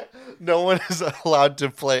 No one is allowed to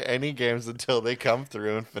play any games until they come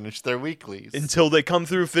through and finish their weeklies. Until they come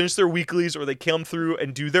through, finish their weeklies, or they come through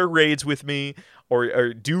and do their raids with me,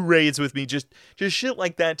 or do raids with me. Just shit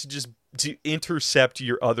like that to intercept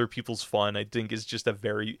your other people's fun, I think is just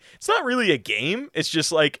it's not really a game. It's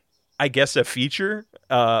just like, I guess, a feature,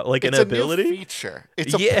 like an ability. It's a new feature.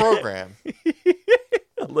 It's a program.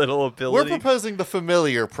 A little ability. We're proposing the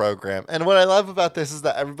familiar program, and what I love about this is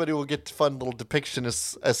that everybody will get fun little depiction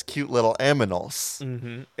as cute little aminals.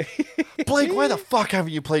 Mm-hmm. Blake, why the fuck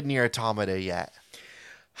haven't you played Nier Automata yet?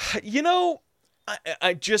 You know,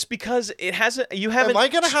 I just because it hasn't. You haven't. Am I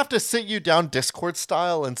gonna have to sit you down Discord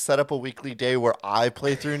style and set up a weekly day where I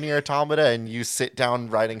play through Nier Automata and you sit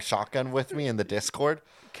down riding shotgun with me in the Discord?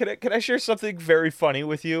 Can I share something very funny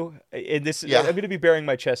with you? And this, I'm going to be bearing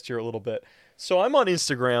my chest here a little bit. So I'm on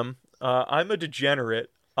Instagram. I'm a degenerate.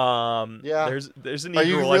 There's an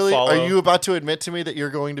e-girl I follow. Are you about to admit to me that you're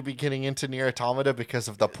going to be getting into Nier Automata because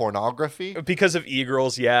of the pornography? Because of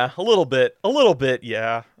e-girls, yeah, a little bit,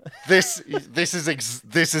 yeah. This is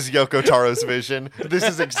Yoko Taro's vision. This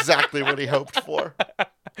is exactly what he hoped for.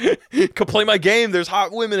 Come play my game. There's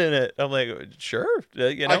hot women in it. I'm like, sure.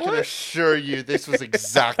 I can assure you, this was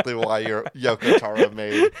exactly why your Yoko Taro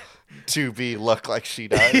made 2B look like she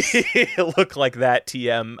does. Look like that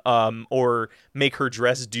TM, or make her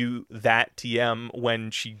dress do that TM when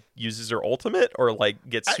she uses her ultimate, or like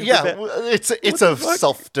gets super it's a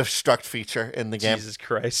self-destruct feature in the game. Jesus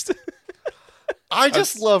Christ. I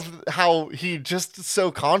just love how he just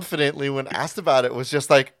so confidently, when asked about it, was just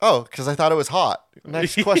like, oh, because I thought it was hot.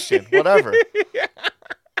 Next question, whatever.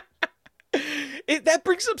 That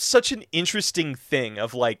brings up such an interesting thing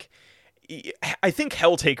of like, I think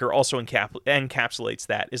Helltaker also encapsulates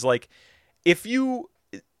that, is like,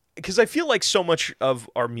 because I feel like so much of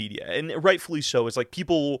our media, and rightfully so, is like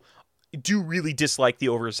people do really dislike the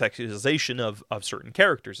over-sexualization of certain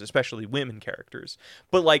characters, especially women characters.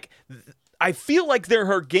 But like, I feel like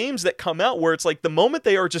there are games that come out where it's like the moment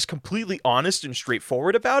they are just completely honest and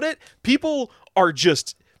straightforward about it, people are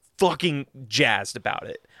just fucking jazzed about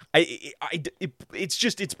it.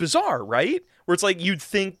 It's bizarre, right? Where it's like you'd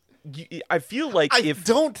think. I feel like I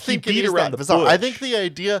don't think it is that bizarre. I think the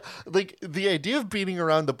idea of beating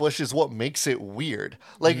around the bush is what makes it weird.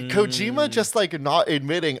 Like Kojima just like not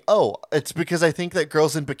admitting, oh, it's because I think that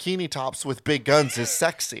girls in bikini tops with big guns is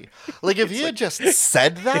sexy. Like if he had just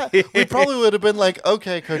said that, we probably would have been like,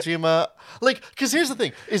 okay, Kojima. Like, because here's the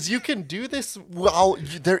thing: is you can do this while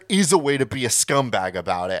there is a way to be a scumbag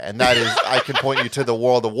about it, and that is, I can point you to the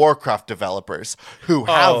World of Warcraft developers who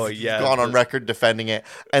have gone on record defending it,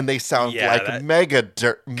 and they sound like mega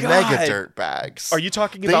dirt bags. Are you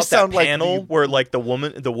talking about that panel where like the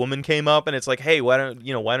woman came up and it's like, hey, why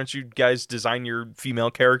don't you guys design your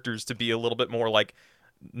female characters to be a little bit more like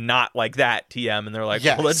not like that, TM? And they're like,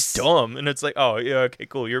 well, that's dumb. And it's like, oh yeah, okay,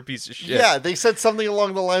 cool, you're a piece of shit. Yeah, they said something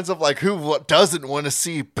along the lines of like, who doesn't want to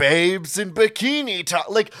see babes in bikini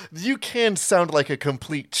top? Like, you can sound like a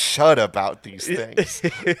complete chud about these things.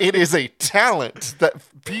 It is a talent that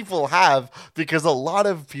people have because a lot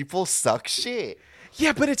of people suck shit.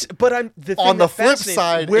 Yeah, but I'm the thing on the flip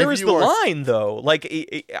side, where is the line though? Like,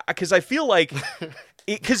 because I feel like.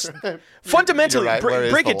 Because fundamentally,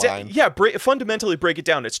 break it down. Yeah, fundamentally break it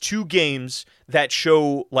down. It's two games that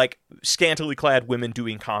show like scantily clad women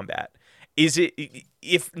doing combat, is it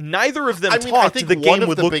if neither of them I talked, think the game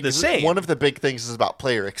would look the same. One of the big things is about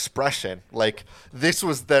player expression. Like, this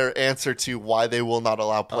was their answer to why they will not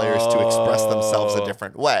allow players to express themselves a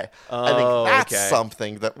different way. I think that's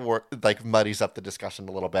something that muddies up the discussion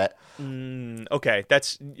a little bit.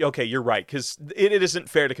 Okay, you're right, because it isn't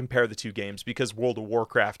fair to compare the two games, because World of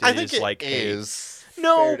Warcraft is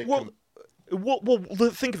Well,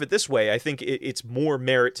 think of it this way. I think it's more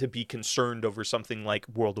merit to be concerned over something like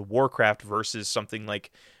World of Warcraft versus something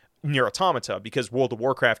like Nier Automata, because World of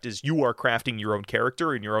Warcraft is you are crafting your own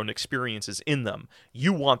character and your own experiences in them.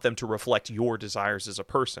 You want them to reflect your desires as a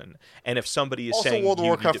person. And if somebody is saying World of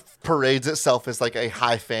Warcraft parades itself as like a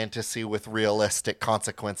high fantasy with realistic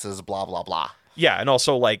consequences, blah blah blah. Yeah, and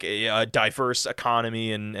also like a diverse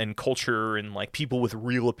economy and culture and like people with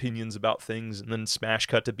real opinions about things, and then smash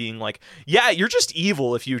cut to being like, yeah, you're just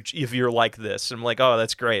evil if you're like this. And I'm like, oh,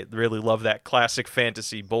 that's great. Really love that classic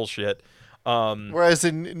fantasy bullshit. Whereas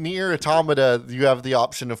in Nier Automata, you have the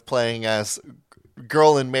option of playing as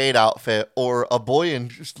girl in maid outfit or a boy in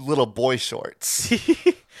just little boy shorts.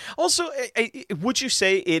 Also, would you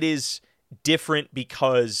say it is different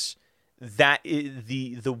because that is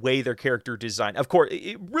the way their character design? Of course,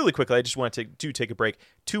 really quickly, I just wanted to take a break.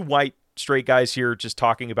 Two white straight guys here just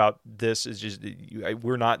talking about this is just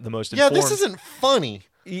we're not the most informed. Yeah, this isn't funny.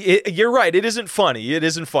 You're right. It isn't funny. It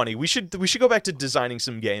isn't funny. We should go back to designing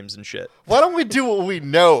some games and shit. Why don't we do what we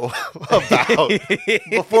know about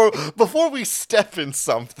before we step in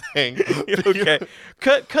something? Okay,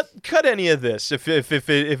 cut any of this if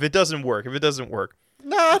it doesn't work. If it doesn't work.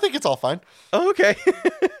 No, I think it's all fine. Okay.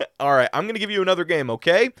 All right, I'm going to give you another game,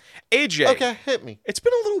 okay? AJ. Okay, hit me. It's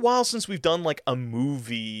been a little while since we've done like a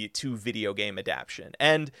movie to video game adaptation.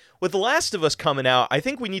 And with The Last of Us coming out, I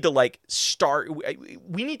think we need to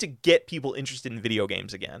we need to get people interested in video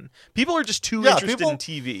games again. People are just too interested in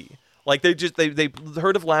TV. Like they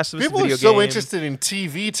heard of Last of Us video game. People are so interested in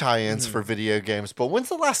TV tie-ins for video games, but when's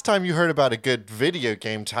the last time you heard about a good video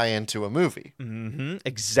game tie-in to a movie?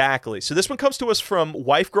 Exactly. So this one comes to us from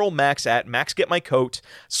Wife Girl Max at Max Get My Coat.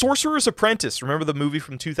 Sorcerer's Apprentice. Remember the movie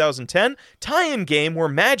from 2010? Tie-in game where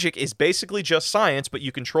magic is basically just science, but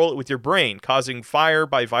you control it with your brain, causing fire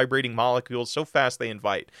by vibrating molecules so fast they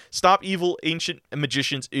invite. Stop evil ancient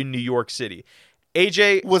magicians in New York City.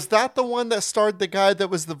 AJ, was that the one that starred the guy that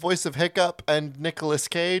was the voice of Hiccup and Nicolas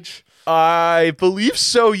Cage? I believe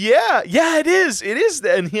so. Yeah, it is. It is,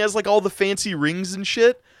 and he has like all the fancy rings and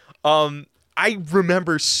shit. I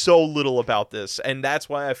remember so little about this, and that's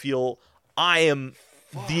why I feel I am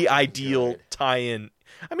the ideal tie-in.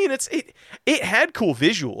 I mean, it had cool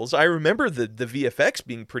visuals. I remember the VFX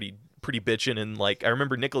being pretty bitchin', and like I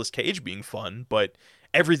remember Nicolas Cage being fun, but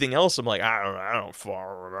everything else, I'm like, I don't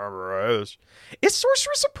remember this. Is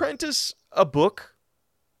Sorcerer's Apprentice a book?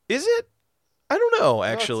 Is it? I don't know,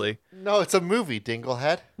 actually. No, it's a movie,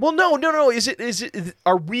 Dinglehead. Well, no. Is it?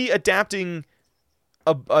 Are we adapting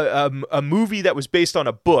a movie that was based on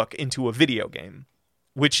a book into a video game?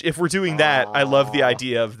 Which, if we're doing that, I love the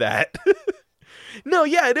idea of that. No,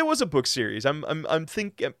 yeah, it was a book series. I'm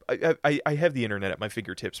thinking. I have the internet at my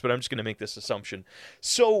fingertips, but I'm just gonna make this assumption.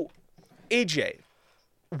 So, AJ.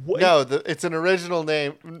 What? No, it's an original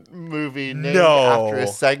movie named after a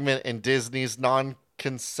segment in Disney's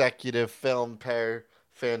non-consecutive film pair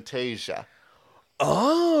Fantasia.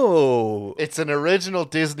 Oh. It's an original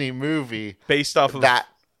Disney movie based off of that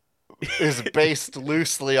is based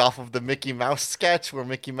loosely off of the Mickey Mouse sketch where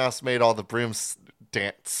Mickey Mouse made all the brooms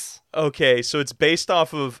dance. Okay, so it's based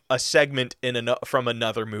off of a segment from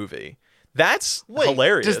another movie. That's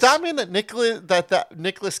hilarious. Does that mean that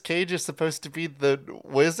Nicolas Cage is supposed to be the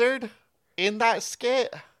wizard in that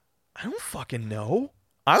skit? I don't fucking know.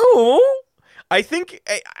 I don't know. I think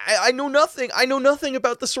I know nothing. I know nothing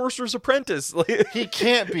about the Sorcerer's Apprentice. He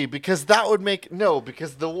can't be, because that would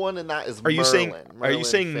because the one in that is Merlin. Are you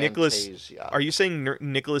saying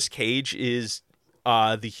Nicolas Cage is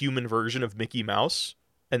the human version of Mickey Mouse?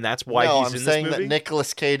 And that's why he's in this movie? No, I'm saying that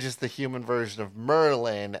Nicolas Cage is the human version of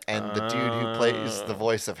Merlin, and the dude who plays the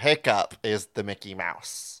voice of Hiccup is the Mickey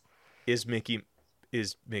Mouse. Is Mickey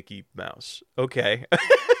Mouse. Okay.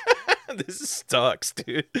 This sucks,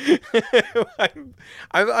 dude. What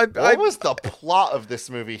was the plot of this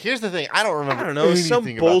movie? Here's the thing. I don't remember. I don't know.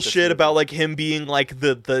 Some bullshit about like him being like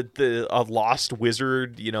the lost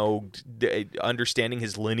wizard, understanding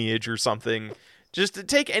his lineage or something. Just to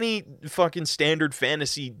take any fucking standard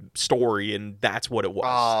fantasy story, and that's what it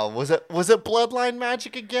was. Was it Bloodline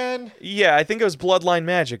magic again? Yeah, I think it was Bloodline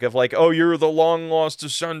magic of like, oh, you're the long lost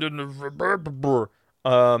descendant of.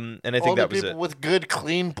 And I think Only that was people it. with good,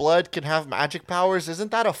 clean blood can have magic powers.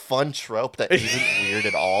 Isn't that a fun trope that isn't weird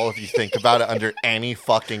at all if you think about it under any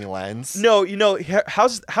fucking lens? No, how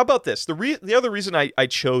about this? The other reason I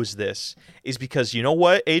chose this is because you know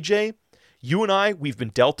what, AJ? You and I, we've been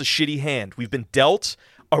dealt a shitty hand. We've been dealt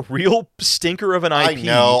a real stinker of an IP. I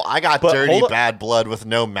know. I got but dirty, hold on. bad blood with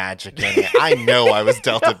no magic in it. I know I was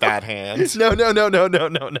dealt a bad hand. No.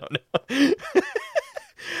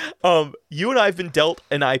 You and I have been dealt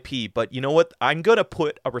an IP, but you know what? I'm going to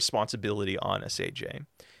put a responsibility on us, AJ.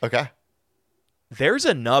 Okay. There's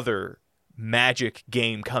another Magic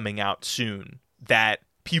game coming out soon that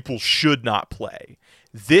people should not play.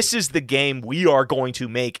 This is the game we are going to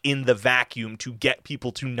make in the vacuum to get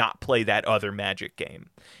people to not play that other Magic game.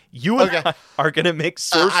 You and I are going to make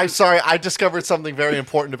I'm sorry, I discovered something very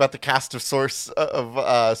important about the cast of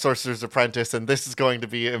Sorcerer's Apprentice, and this is going to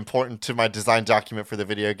be important to my design document for the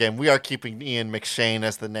video game. We are keeping Ian McShane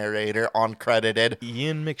as the narrator, uncredited.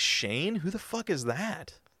 Ian McShane? Who the fuck is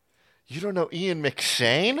that? You don't know Ian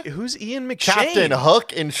McShane? Who's Ian McShane? Captain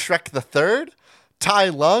Hook in Shrek the Third? Tai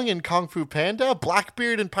Lung in Kung Fu Panda?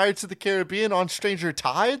 Blackbeard in Pirates of the Caribbean on Stranger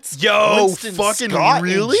Tides? Yo, Winston fucking Scott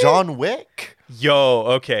really? in John Wick? Yo,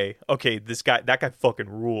 okay, that guy fucking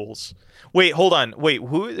rules. Wait, hold on. Wait,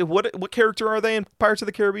 what character are they in Pirates of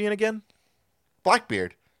the Caribbean again?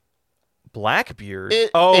 Blackbeard. Blackbeard.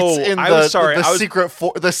 It's in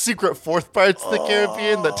the secret fourth Pirates of the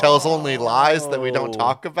Caribbean that tells only lies that we don't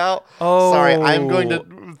talk about. Sorry, I'm going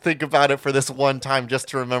to think about it for this one time just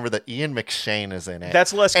to remember that Ian McShane is in it.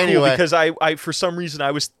 That's less cool because I for some reason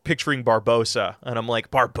I was picturing Barbossa and I'm like,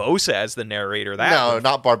 Barbossa as the narrator.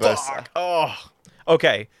 Not Barbossa. Fuck. Oh,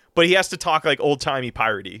 okay. But he has to talk like old-timey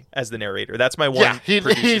piratey as the narrator. That's my one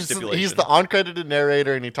he's stipulation. He's the uncredited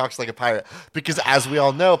narrator, and he talks like a pirate. Because, as we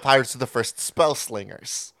all know, pirates are the first spell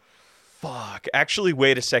slingers. Fuck. Actually,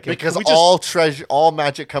 wait a second. Because all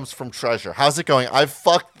magic comes from treasure. How's it going?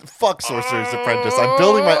 Fuck Sorcerer's Apprentice. I'm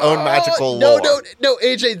building my own magical lore. No,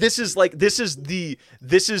 AJ. This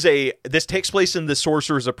takes place in the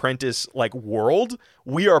Sorcerer's Apprentice like world.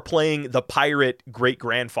 We are playing the pirate great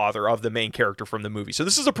grandfather of the main character from the movie. So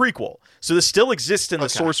this is a prequel. So this still exists in the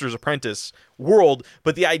Sorcerer's Apprentice world,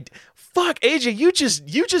 but fuck, AJ, you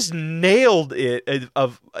just nailed it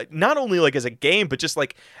of not only like as a game, but just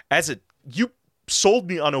like you sold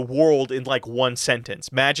me on a world in like one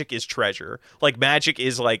sentence. Magic is treasure. Like magic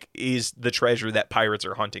is the treasure that pirates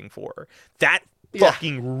are hunting for. That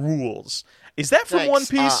fucking rules. Is that from One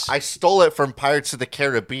Piece? I stole it from Pirates of the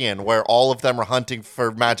Caribbean, where all of them are hunting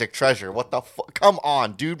for magic treasure. What the fuck? Come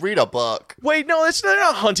on, dude, read a book. Wait, no, they're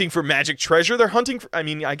not hunting for magic treasure. They're hunting for, I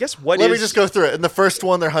mean, I guess Let me just go through it. In the first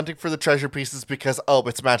one, they're hunting for the treasure pieces because,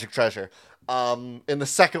 it's magic treasure. In the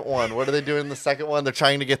second one, what are they doing in the second one? They're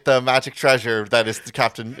trying to get the magic treasure that is the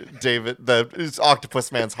Captain David, it's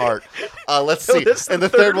Octopus Man's heart. Let's see. In the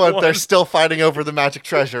third one, they're still fighting over the magic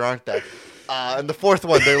treasure, aren't they? And the fourth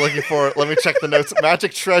one, they're looking for, let me check the notes,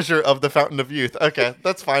 magic treasure of the Fountain of Youth. Okay,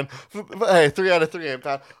 that's fine. Hey, 3 out of 3 ain't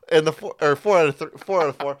bad. In the 4 out of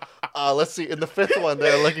 4. Let's see. In the fifth one,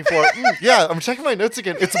 they're looking for, I'm checking my notes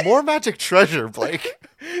again. It's more magic treasure, Blake.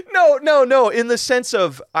 No. In the sense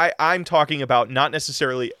of, I'm talking about not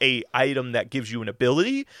necessarily a item that gives you an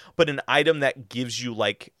ability, but an item that gives you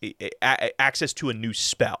like access to a new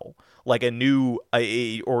spell, like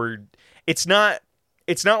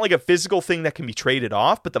it's not like a physical thing that can be traded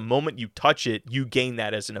off, but the moment you touch it, you gain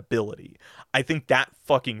that as an ability. I think that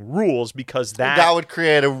fucking rules because that would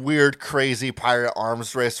create a weird, crazy pirate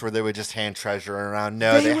arms race where they would just hand treasure around.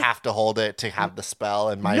 No, they have to hold it to have the spell.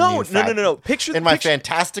 And no. My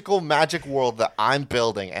fantastical magic world that I'm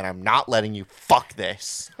building, and I'm not letting you fuck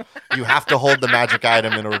this. You have to hold the magic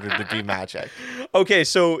item in order to do magic. Okay,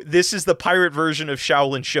 so this is the pirate version of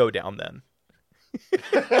Shaolin Showdown, then.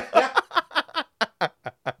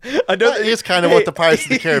 That is kind of what the Pirates of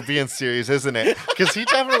the Caribbean series, isn't it? Because he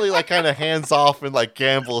definitely like kind of hands off and like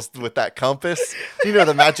gambles with that compass. You know,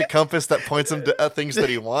 the magic compass that points him to things that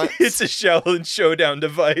he wants. It's a Shaolin Showdown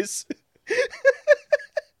device.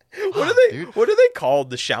 What are they called?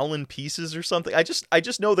 The Shaolin pieces or something? I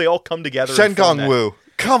just know they all come together. Shen Gong Wu.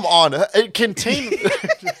 Come on, it contains.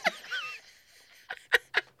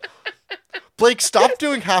 Blake, stop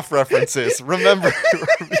doing half references. Remember.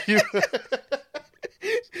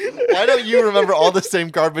 Why don't you remember all the same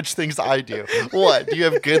garbage things I do? What? Do you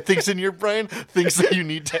have good things in your brain? Things that you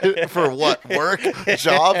need to, for what? Work?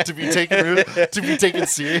 Job? To be taken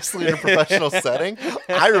seriously in a professional setting?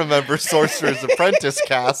 I remember Sorcerer's Apprentice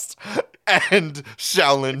cast and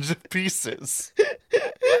Shaolin pieces.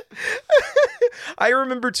 I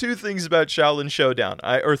remember two things about Shaolin Showdown,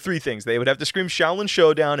 or three things. They would have to scream Shaolin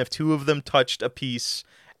Showdown if two of them touched a piece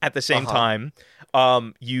at the same time.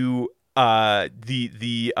 The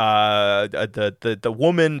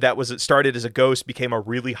woman that was started as a ghost became a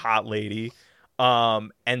really hot lady.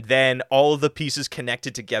 And then all of the pieces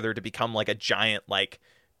connected together to become like a giant like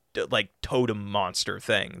totem monster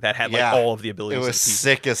thing that had like all of the abilities. It was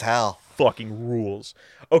sick as hell. Fucking rules.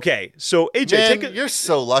 Okay, so AJ, Man, you're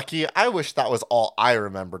so lucky. I wish that was all I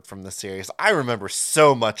remembered from the series. I remember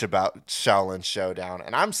so much about Shaolin Showdown,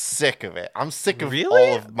 and I'm sick of it. I'm sick of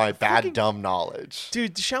all of my bad, dumb knowledge.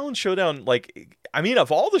 Dude, Shaolin Showdown, like, I mean,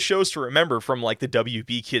 of all the shows to remember from, like, the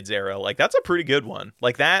WB Kids era, like, that's a pretty good one.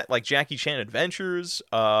 Like that, like Jackie Chan Adventures,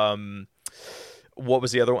 what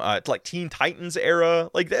was the other one? Like Teen Titans era.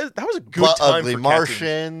 Like, that was a good time Ugly for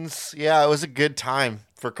Martians. cartoons. Yeah, it was a good time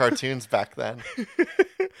for cartoons back then.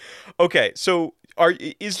 Okay, so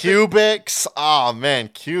is Cubics? Oh man,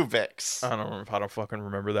 Cubics. I don't fucking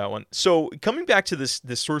remember that one. So coming back to this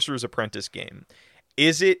Sorcerer's Apprentice game,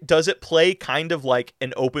 does it play kind of like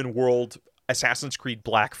an open world Assassin's Creed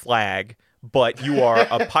Black Flag, but you are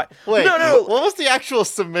a Wait, no. What was the actual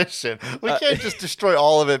submission? We can't just destroy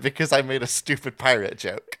all of it because I made a stupid pirate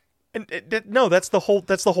joke. No, that's the whole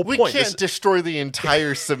point. We can't destroy the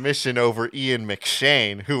entire submission over Ian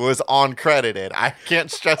McShane, who was uncredited. I can't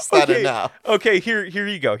stress that enough. Okay, here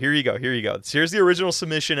you go. Here's the original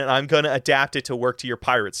submission, and I'm gonna adapt it to work to your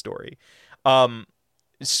pirate story.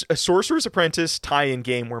 A Sorcerer's Apprentice tie-in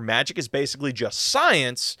game where magic is basically just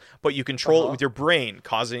science, but you control it with your brain,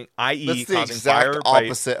 causing fire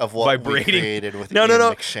opposite of what we created with Ian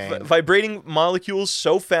McShane. Vibrating molecules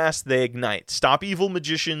so fast they ignite. Stop evil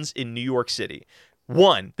magicians in New York City.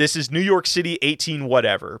 This is New York City 18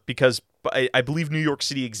 whatever, because I believe New York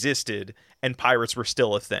City existed and pirates were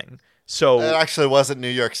still a thing. So it actually wasn't New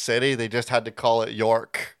York City. They just had to call it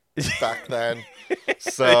York back then.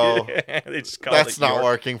 So that's not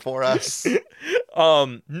working for us.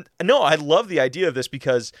 No, I love the idea of this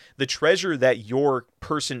because the treasure that you're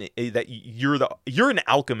an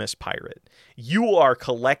alchemist pirate. You are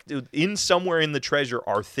collected in somewhere in the treasure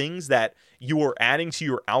are things that you are adding to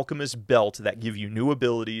your alchemist belt that give you new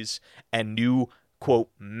abilities and new quote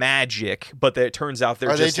magic, but that it turns out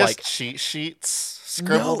they're just like cheat sheets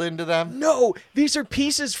scribbled into them. No, these are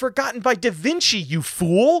pieces forgotten by Da Vinci, you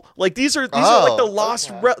fool. Like these are like the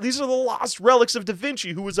lost these are the lost relics of Da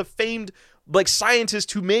Vinci, who was a famed like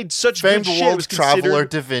scientist who made such famed good shit. World traveler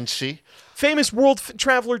Da Vinci. Famous world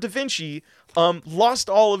traveler Da Vinci lost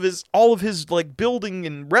all of his like building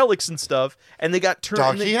and relics and stuff, and they got turned.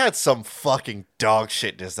 Dog, he had some fucking dog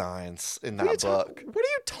shit designs in that book. What are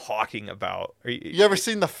you talking about? You ever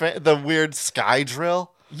seen the weird sky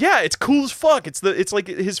drill? Yeah, it's cool as fuck. It's like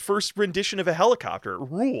his first rendition of a helicopter. It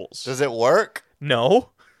rules. Does it work?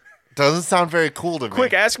 No. Doesn't sound very cool to me.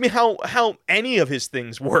 Quick, ask me how any of his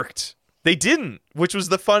things worked. They didn't, which was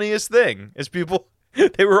the funniest thing. Is people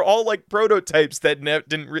they were all like prototypes that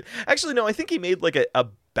didn't. Actually, no. I think he made like a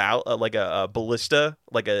ballista,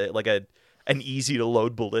 like an easy to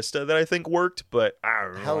load ballista that I think worked. But I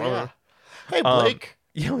don't know. Hell yeah. Hey Blake.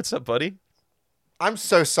 Yeah, what's up, buddy? I'm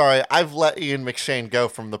so sorry. I've let Ian McShane go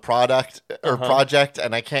from the project,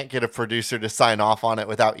 and I can't get a producer to sign off on it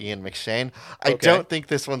without Ian McShane. I don't think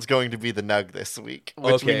this one's going to be the Nug this week,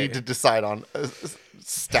 which we need to decide on.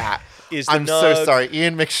 Stat. I'm so sorry.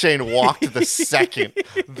 Ian McShane walked the second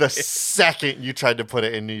you tried to put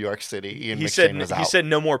it in New York City. Ian McShane was out. He said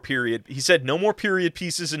no more period. He said no more period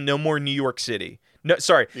pieces and no more New York City. No,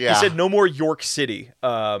 sorry. Yeah. He said no more York City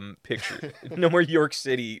picture. No more York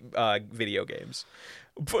City video games.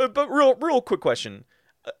 But real quick question.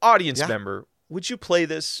 Audience member, would you play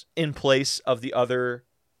this in place of the other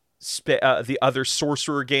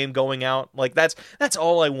sorcerer game going out? Like that's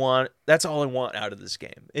all I want. That's all I want out of this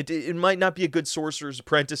game. It might not be a good Sorcerer's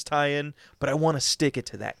Apprentice tie-in, but I want to stick it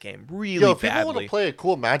to that game really badly. If people want to play a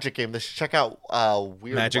cool Magic game, they should check out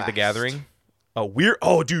Weird Magic West. the Gathering.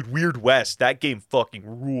 Dude, Weird West. That game fucking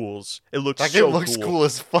rules. That game looks cool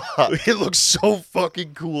as fuck. It looks so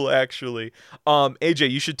fucking cool, actually.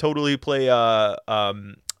 AJ, you should totally play. Oh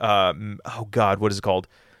God, what is it called?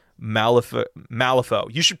 Malifaux.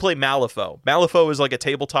 You should play Malifaux. Malifaux is like a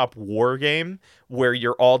tabletop war game where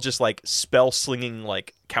you're all just like spell slinging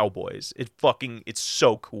like cowboys. It's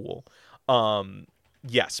so cool.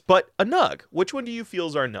 Yes, but a Nug. Which one do you feel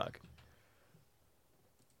is our Nug?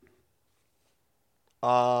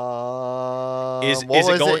 What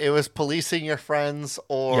was it? It was policing your friends,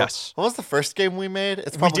 or yes. What was the first game we made?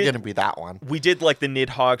 It's probably going to be that one. We did like the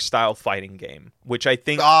Nidhogg style fighting game, which I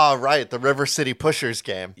think. Right, the River City Pushers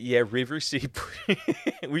game. Yeah, River City.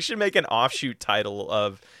 We should make an offshoot title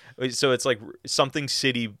of. So it's like something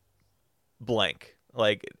city blank.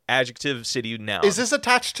 Like adjective city noun. Is this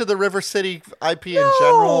attached to the River City IP in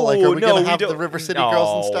general? Like, are we gonna have the River City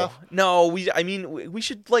girls and stuff? No, we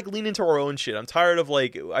should like lean into our own shit. I'm tired of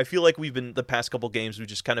like, I feel like we've been the past couple games we've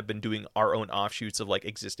just kind of been doing our own offshoots of like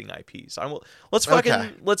existing IPs. Let's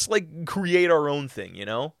like create our own thing, you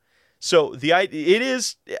know? So it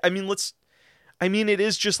is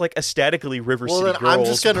just like aesthetically River City girls. I'm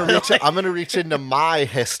just gonna I'm gonna reach into my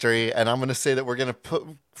history, and I'm gonna say that we're gonna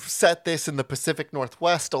set this in the Pacific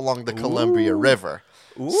Northwest along the Columbia River.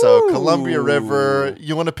 So Columbia River.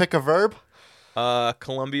 You want to pick a verb?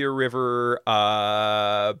 Columbia River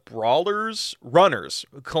brawlers, runners.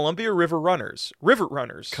 Columbia River runners, river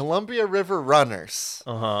runners. Columbia River runners.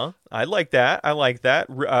 I like that.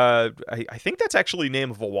 I think that's actually the name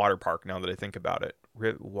of a water park. Now that I think about it,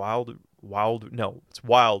 it's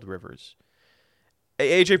Wild Rivers.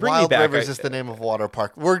 AJ, bring me back. Wild Rivers is the name of a water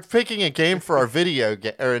park. We're picking a game for our video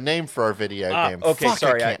game, or a name for our video game. Okay, Fuck,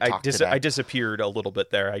 sorry, I disappeared a little bit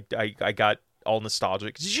there. I got all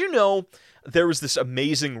nostalgic. Did you know there was this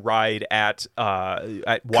amazing ride at Wild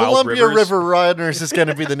Columbia Rivers? River Runners is going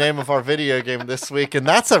to be the name of our video game this week, and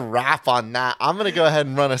that's a wrap on that. I'm going to go ahead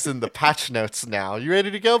and run us in the patch notes now. You ready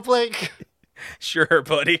to go, Blake? Sure,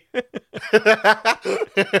 buddy.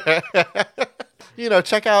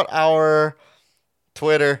 Check out our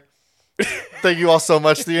Twitter. Thank you all so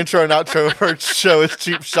much. The intro and outro of our show is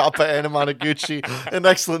Cheap Shop by Anna Monoguchi, an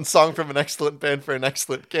excellent song from an excellent band for an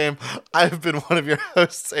excellent game. I have been one of your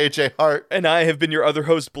hosts, AJ Hart. And I have been your other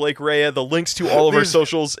host, Blake Rea. The links to all of our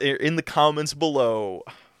socials are in the comments below.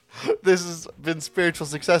 This has been Spiritual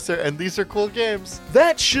Successor, and these are cool games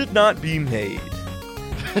that should not be made.